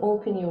 Don't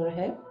open your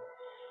hip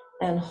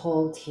and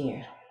hold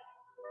here.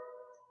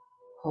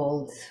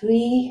 Hold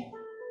 3,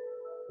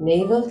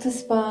 navel to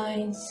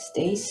spine,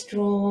 stay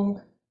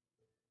strong.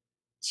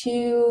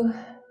 2,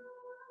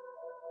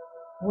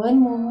 1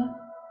 more.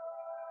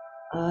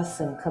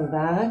 Awesome, come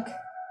back.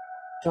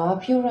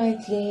 Drop your right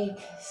leg,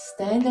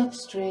 stand up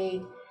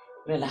straight,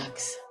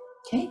 relax,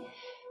 okay?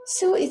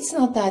 So it's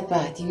not that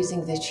bad.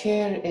 Using the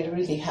chair, it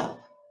really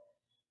helps.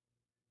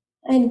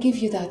 And give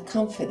you that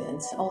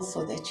confidence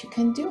also that you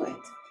can do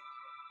it.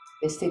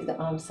 Let's take the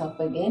arms up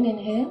again,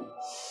 inhale,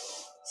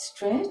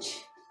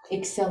 stretch,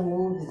 exhale,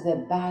 move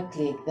the back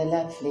leg, the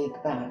left leg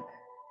back.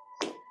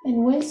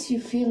 And once you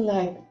feel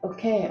like,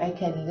 okay, I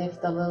can lift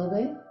a little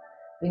bit,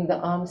 bring the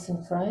arms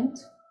in front.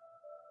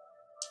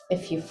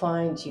 If you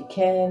find you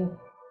can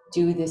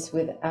do this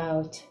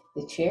without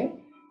the chair,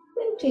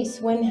 then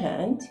Place one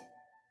hand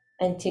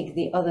and take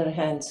the other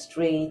hand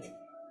straight,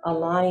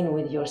 align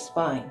with your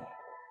spine.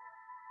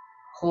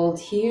 Hold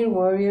here,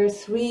 warrior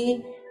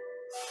 3,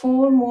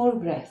 4 more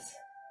breaths.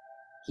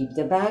 Keep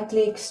the back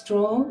leg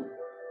strong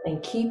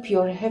and keep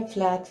your hip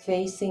flat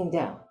facing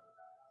down.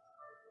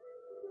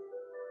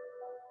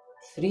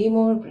 3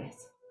 more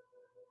breaths.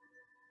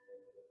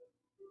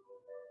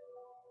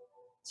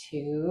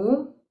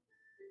 2,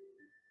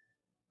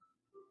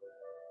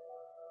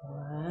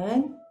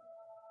 1.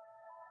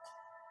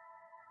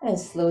 And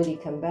slowly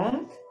come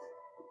back.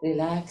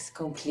 Relax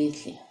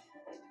completely.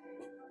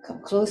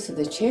 Come close to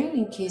the chair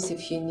in case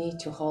if you need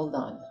to hold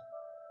on.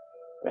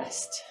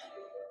 Rest.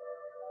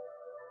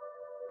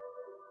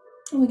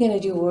 And we're going to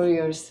do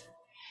warriors,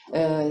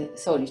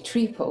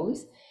 tree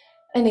pose.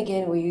 And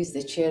again, we use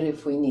the chair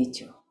if we need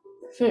to.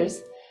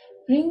 First,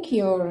 bring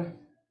your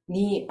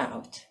knee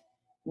out,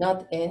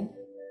 not in,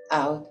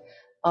 out,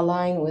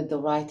 align with the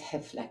right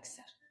hip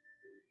flexor.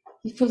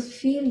 You will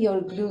feel your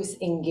glutes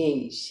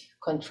engage,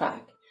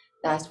 contract.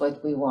 That's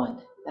what we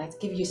want. That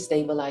gives you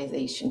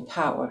stabilization,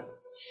 power.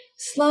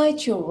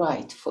 Slide your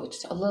right foot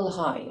a little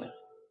higher.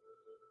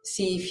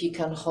 See if you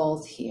can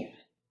hold here.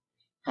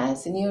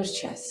 Hands in your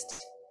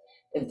chest.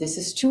 If this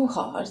is too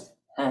hard,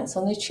 hands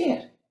on the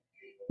chair.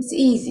 It's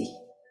easy.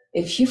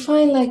 If you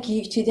find like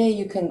today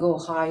you can go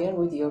higher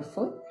with your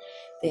foot,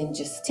 then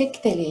just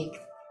take the leg,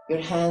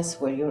 your hands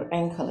where your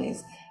ankle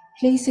is.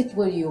 Place it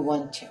where you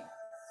want to.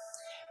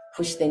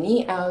 Push the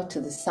knee out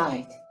to the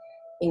side.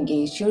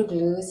 Engage your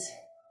glutes,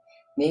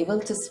 navel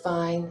to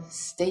spine.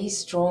 Stay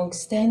strong,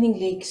 standing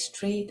leg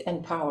straight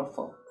and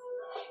powerful.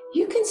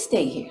 You can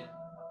stay here,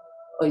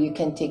 or you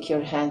can take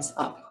your hands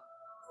up.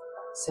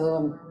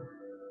 So,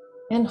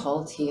 and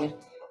hold here.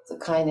 So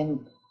kind of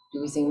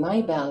losing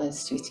my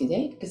balance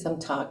today because I'm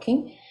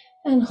talking,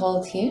 and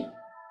hold here.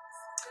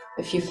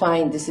 If you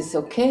find this is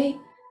okay,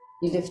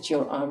 you lift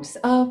your arms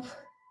up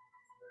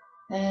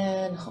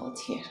and hold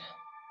here.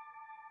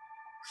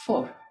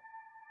 4,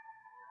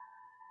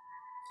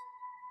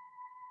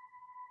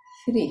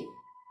 3,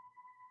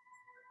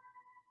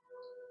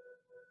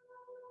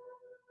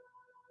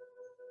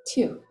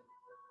 2,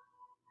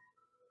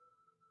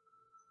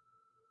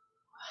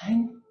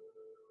 1.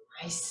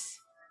 Nice.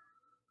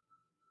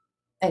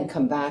 And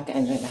come back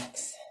and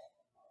relax.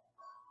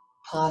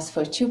 Pause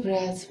for 2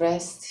 breaths,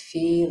 rest,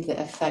 feel the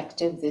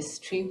effect of this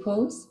tree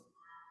pose.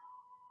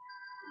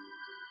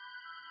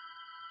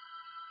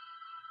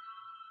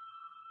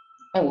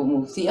 And we'll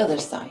move the other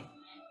side.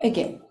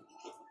 Again,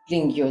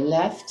 bring your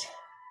left,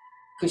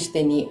 push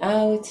the knee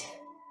out,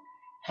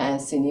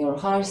 hands in your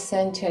heart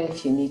center.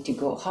 If you need to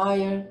go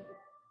higher,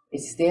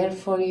 it's there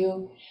for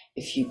you.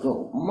 If you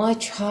go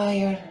much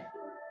higher,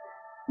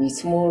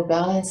 needs more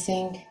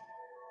balancing,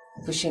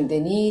 pushing the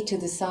knee to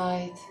the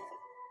side,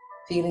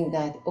 feeling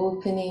that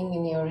opening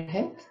in your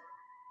hip.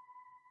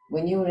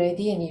 When you're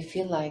ready and you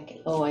feel like,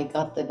 oh, I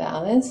got the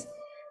balance,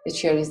 the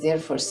chair is there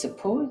for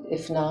support.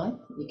 If not,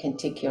 you can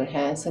take your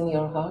hands on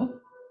your heart.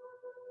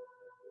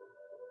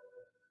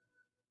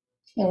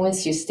 And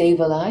once you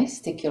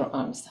stabilize, take your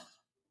arms up.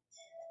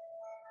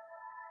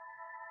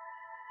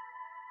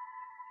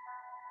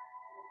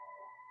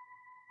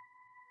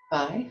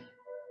 5,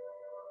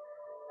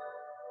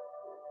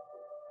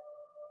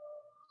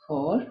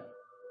 4,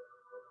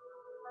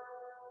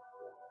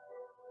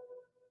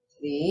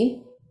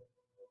 3,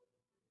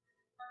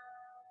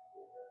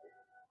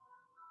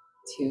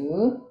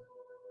 2,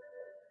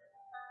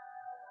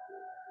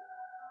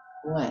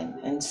 1.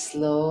 And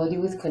slowly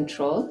with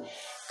control,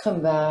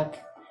 come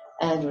back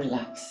and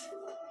relax.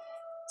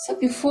 So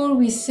before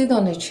we sit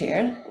on a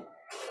chair,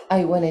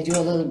 I want to do a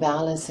little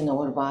balance in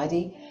our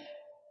body.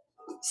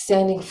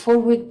 Standing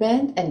forward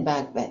bend and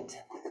back bend.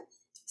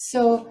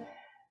 So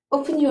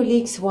open your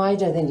legs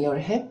wider than your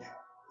hip.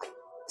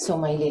 So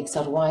my legs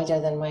are wider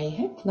than my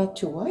hip, not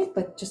too wide,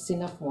 but just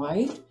enough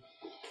wide.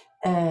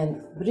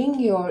 And bring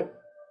your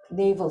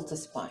navel to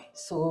spine.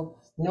 So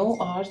no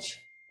arch,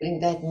 bring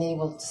that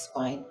navel to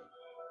spine.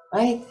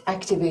 Right?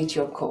 Activate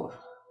your core.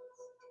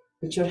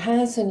 Put your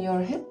hands on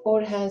your hip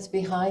or hands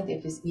behind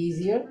if it's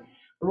easier.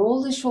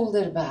 Roll the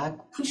shoulder back,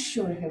 push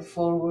your hip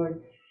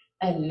forward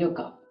and look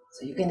up.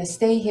 So you're going to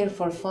stay here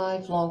for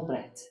 5 long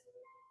breaths.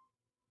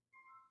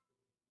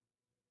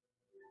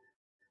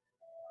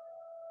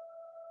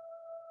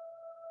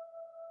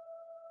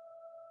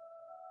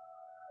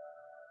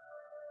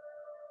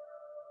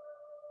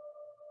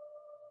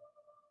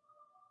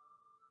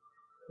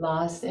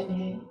 Last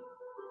inhale.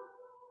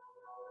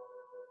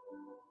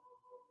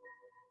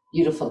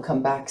 Beautiful.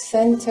 Come back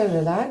center,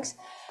 relax.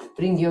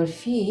 Bring your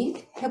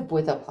feet hip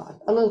width apart,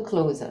 a little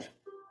closer.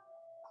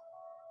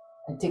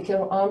 And take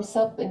your arms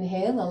up,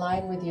 inhale,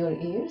 align with your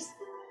ears.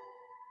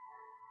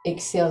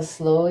 Exhale,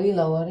 slowly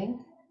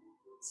lowering,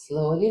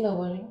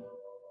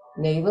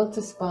 navel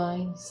to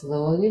spine,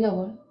 slowly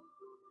lower.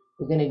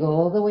 We're going to go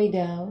all the way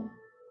down,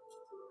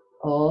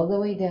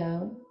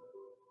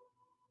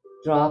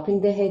 dropping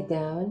the head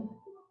down,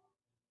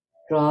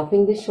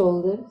 dropping the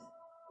shoulders,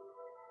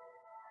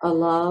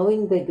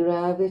 allowing the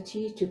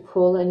gravity to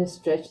pull and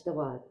stretch the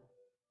body.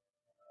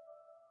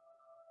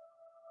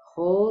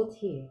 Hold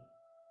here.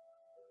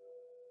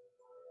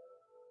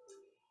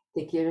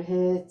 Take your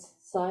head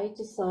side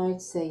to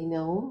side, say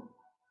no.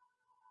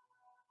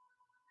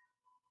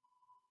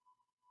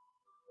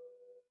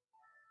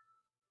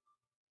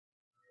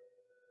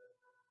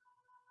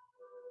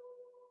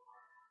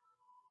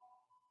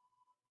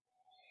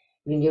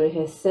 When your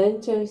head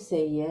center,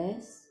 say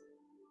yes.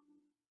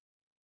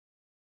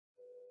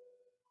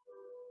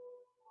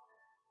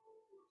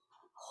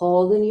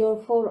 Hold in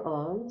your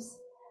forearms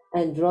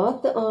and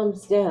drop the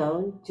arms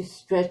down to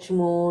stretch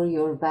more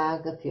your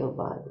back of your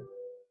body.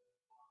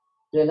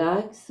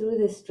 Relax through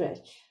the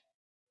stretch.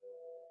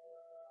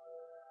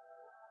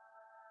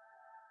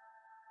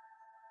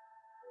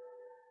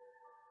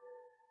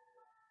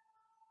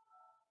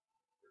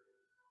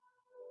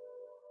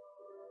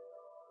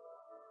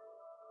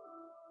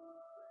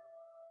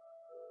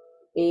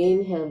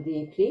 Inhale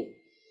deeply.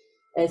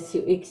 As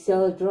you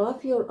exhale,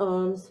 drop your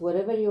arms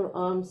wherever your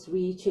arms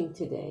reaching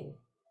today.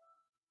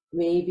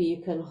 Maybe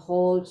you can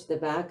hold the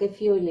back of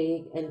your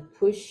leg and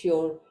push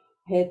your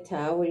head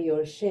toward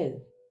your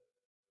shin.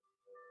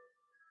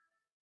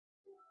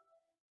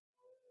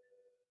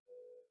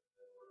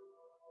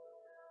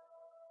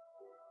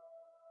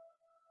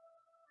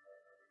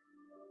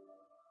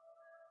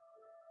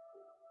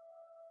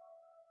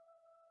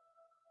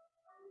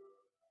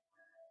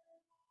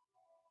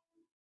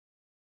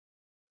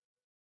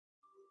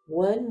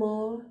 One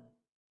more.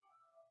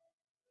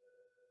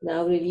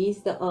 Now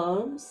release the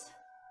arms,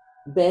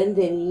 bend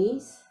the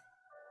knees,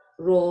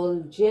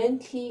 roll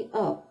gently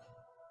up.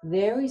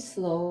 Very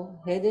slow.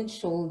 Head and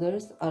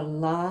shoulders are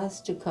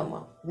last to come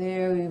up.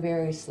 Very,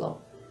 very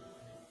slow.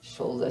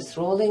 Shoulders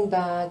rolling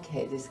back,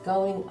 head is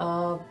going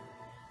up.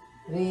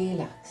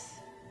 Relax.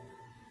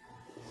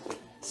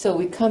 So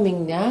we're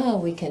coming now,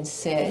 we can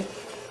sit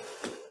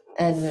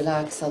and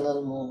relax a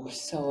little more.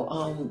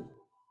 So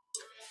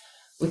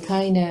we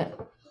kind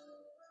of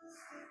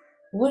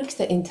work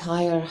the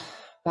entire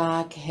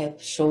back,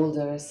 hip,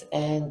 shoulders,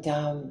 and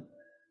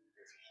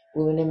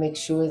we want to make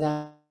sure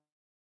that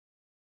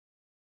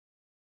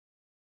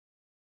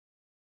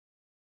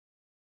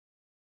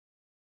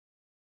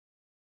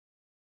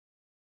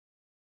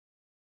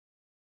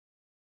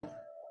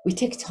we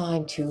take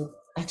time to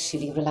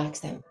actually relax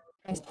them.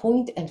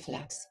 Point and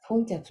flex,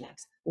 point and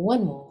flex.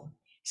 One more.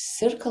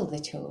 Circle the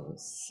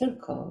toes,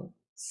 circle,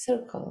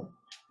 circle,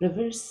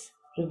 reverse,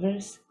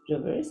 reverse,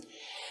 reverse.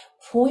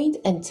 Point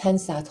and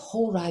tense that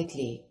whole right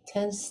leg.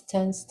 Tense,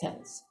 tense,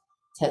 tense.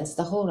 Tense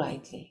the whole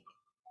right leg.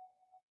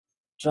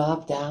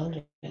 Drop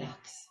down,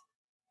 relax.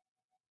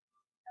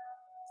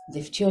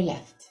 Lift your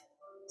left.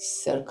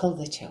 Circle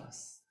the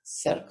toes.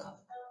 Circle,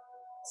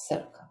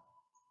 circle.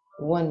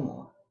 One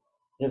more.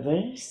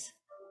 Reverse.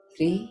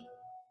 3,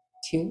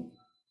 2,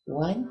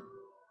 1.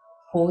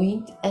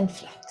 Point and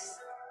flex.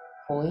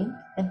 Point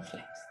and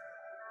flex.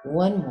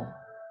 One more.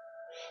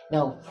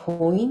 Now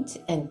point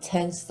and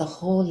tense the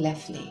whole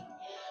left leg.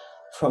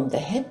 From the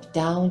hip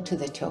down to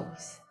the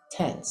toes.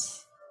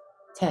 Tense,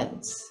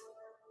 tense,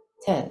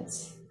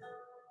 tense.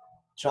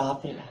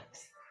 Drop,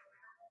 relax.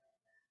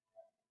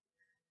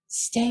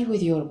 Stay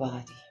with your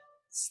body.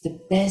 It's the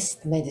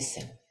best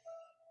medicine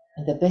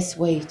and the best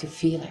way to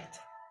feel it.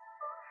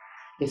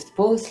 Lift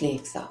both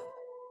legs up.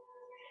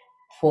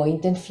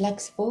 Point and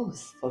flex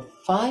both for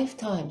 5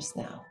 times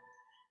now.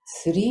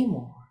 3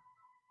 more.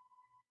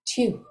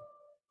 2,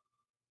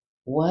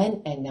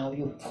 1, and now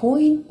you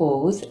point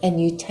both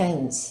and you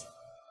tense.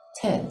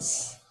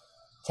 Tense.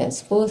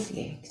 Tense both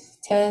legs.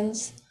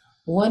 Tense.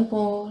 One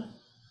more.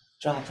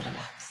 Drop,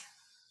 relax.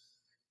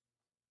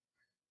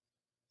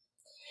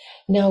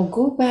 Now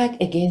go back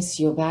against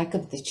your back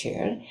of the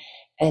chair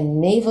and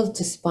navel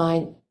to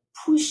spine.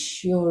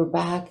 Push your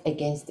back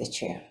against the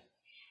chair.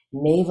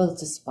 Navel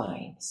to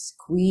spine.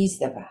 Squeeze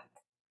the back.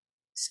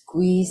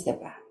 Squeeze the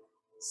back.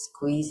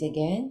 Squeeze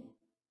again.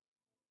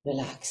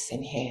 Relax.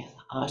 Inhale.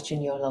 Arch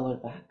in your lower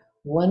back.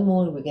 One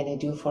more we're going to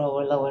do for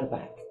our lower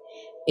back.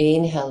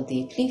 Inhale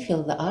deeply.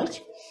 Feel the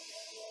arch.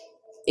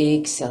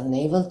 Exhale.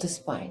 Navel to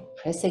spine.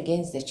 Press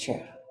against the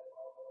chair.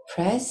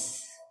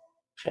 Press.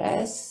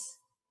 Press.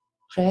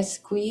 Press.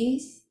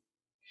 Squeeze.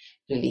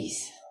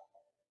 Release.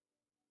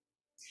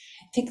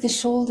 Take the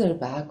shoulder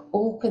back.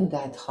 Open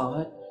that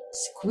heart.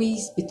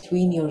 Squeeze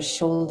between your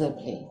shoulder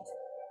blade.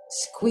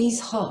 Squeeze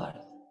hard.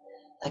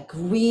 Like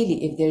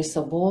really, if there's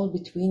a ball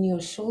between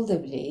your shoulder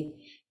blade,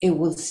 it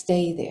will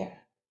stay there.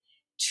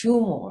 2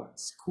 more.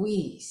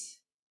 Squeeze,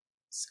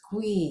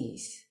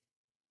 squeeze,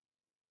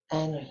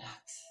 and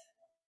relax.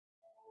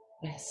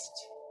 Rest.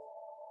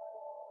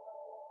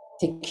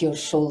 Take your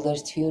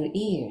shoulders to your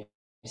ears.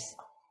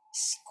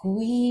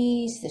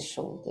 Squeeze the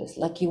shoulders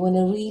like you want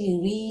to really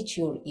reach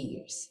your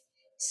ears.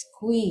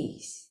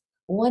 Squeeze.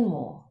 One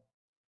more.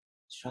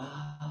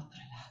 Drop,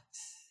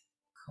 relax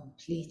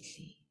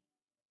completely.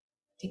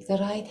 Take the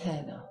right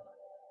hand up.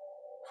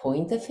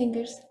 Point the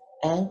fingers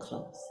and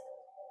close.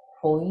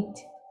 Point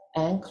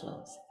and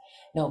close.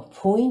 Now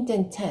point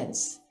and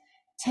tense.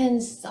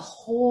 Tense the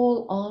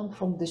whole arm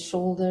from the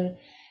shoulder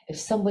If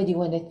somebody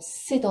want to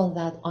sit on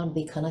that arm,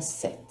 they cannot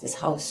sit. This is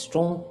how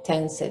strong,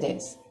 tense it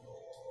is.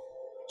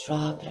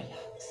 Drop,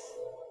 relax.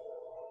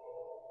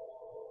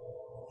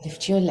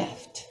 Lift your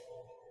left.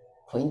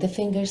 Point the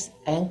fingers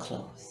and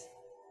close.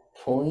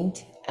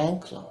 Point and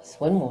close.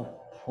 One more.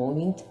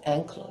 Point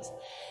and close.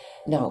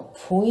 Now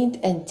point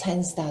and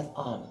tense that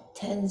arm.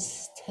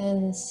 Tense,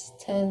 tense,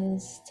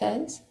 tense,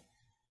 tense.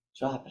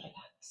 Drop,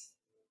 relax.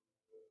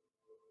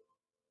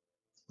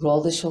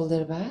 Roll the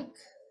shoulder back.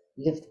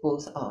 Lift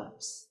both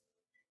arms.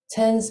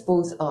 Tense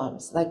both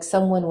arms, like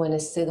someone want to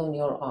sit on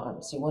your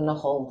arms. You want to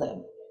hold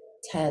them.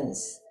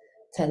 Tense,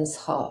 tense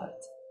hard,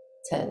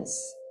 tense.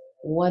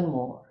 One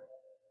more.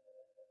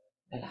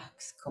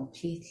 Relax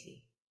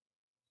completely.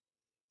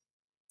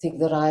 Take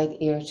the right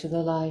ear to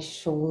the right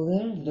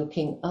shoulder,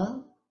 looking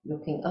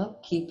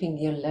up, keeping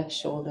your left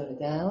shoulder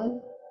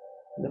down.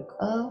 Look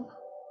up,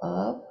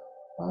 up,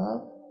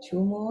 up.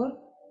 Two more.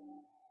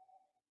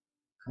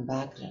 Come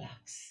back,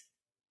 relax.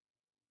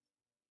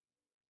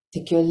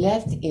 Take your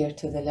left ear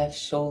to the left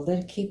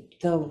shoulder. Keep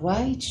the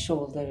right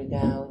shoulder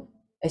down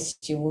as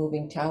you're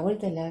moving toward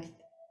the left.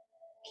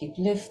 Keep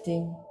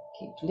lifting,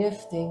 keep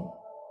lifting.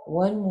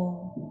 One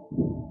more.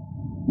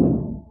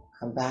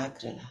 Come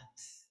back,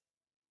 relax.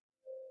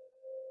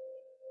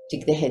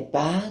 Take the head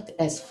back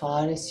as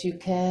far as you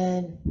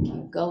can.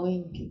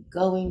 Keep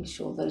going,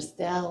 shoulders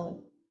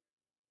down.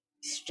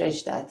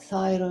 Stretch that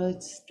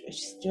thyroid,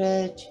 stretch,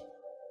 stretch.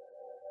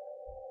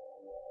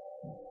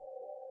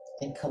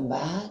 And come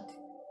back.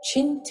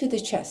 Chin to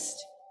the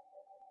chest.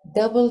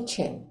 Double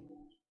chin.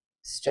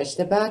 Stretch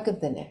the back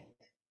of the neck.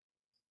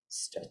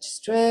 Stretch,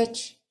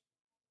 stretch.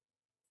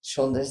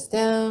 Shoulders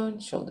down,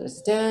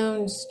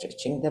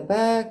 stretching the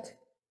back.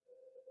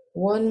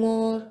 One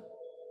more.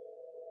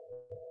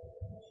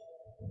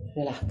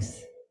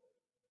 Relax.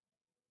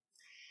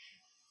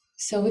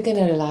 So we're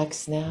gonna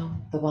relax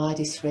now. The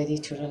body's ready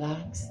to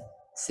relax.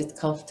 Sit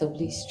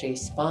comfortably, straight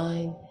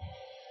spine.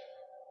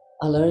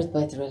 Alert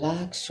but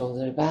relaxed,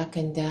 shoulder back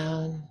and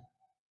down.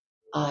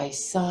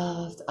 Eyes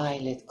soft,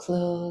 eyelid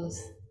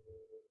closed.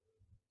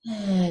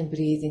 And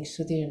breathing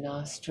through your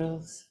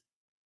nostrils.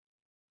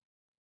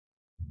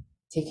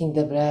 Taking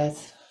the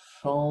breath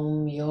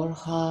from your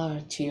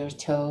heart to your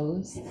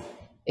toes.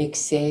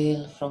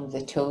 Exhale from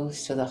the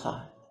toes to the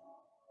heart.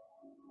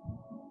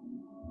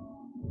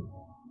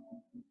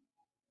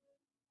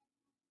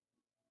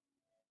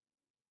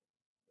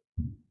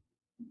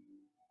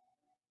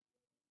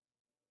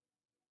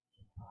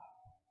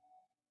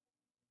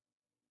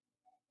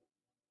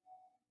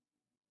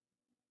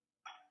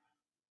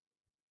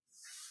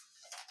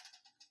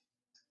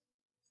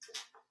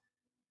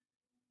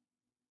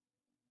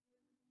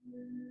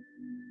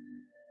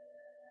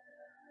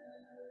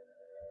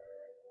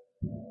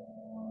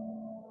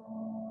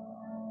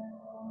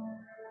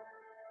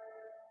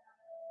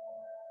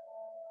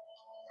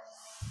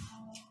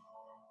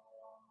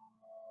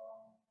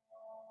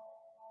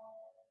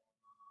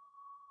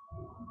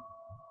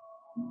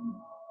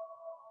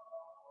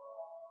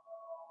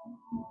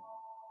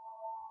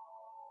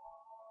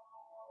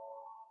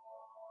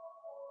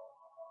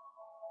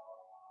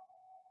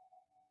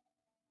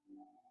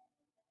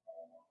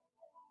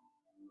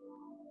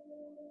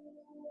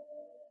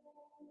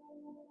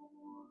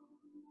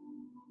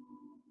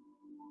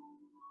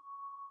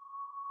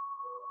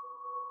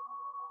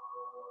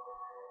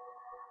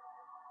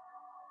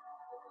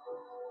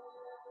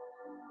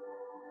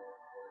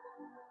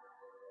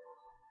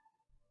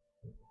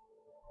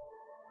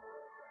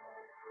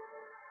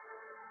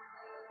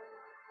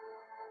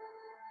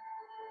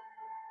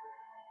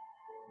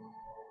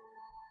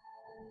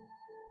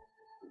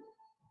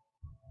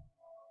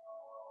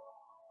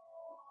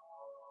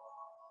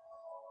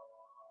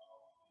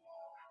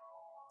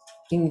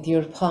 Bring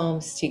your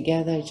palms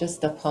together,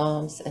 just the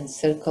palms, and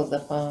circle the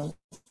palms.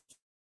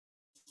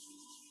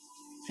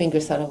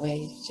 Fingers are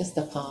away, just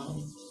the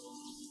palm.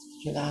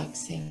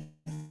 Relaxing.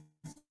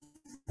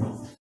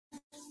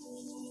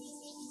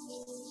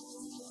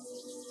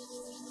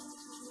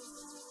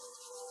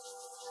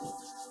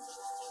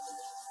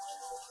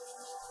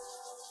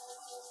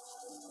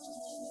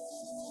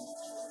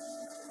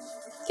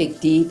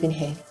 Take deep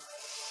inhale.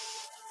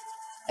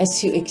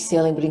 As you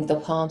exhale and bring the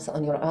palms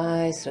on your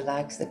eyes,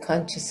 relax the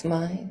conscious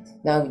mind.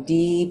 Now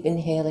deep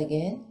inhale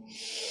again.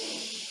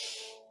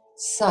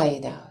 Sigh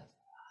it out.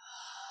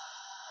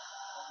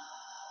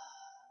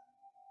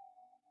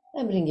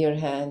 And bring your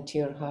hand to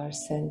your heart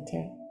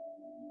center.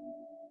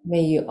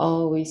 May you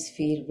always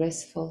feel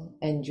restful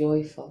and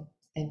joyful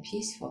and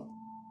peaceful.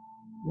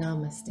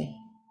 Namaste.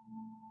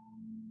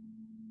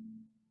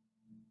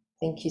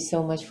 Thank you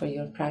so much for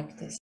your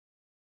practice.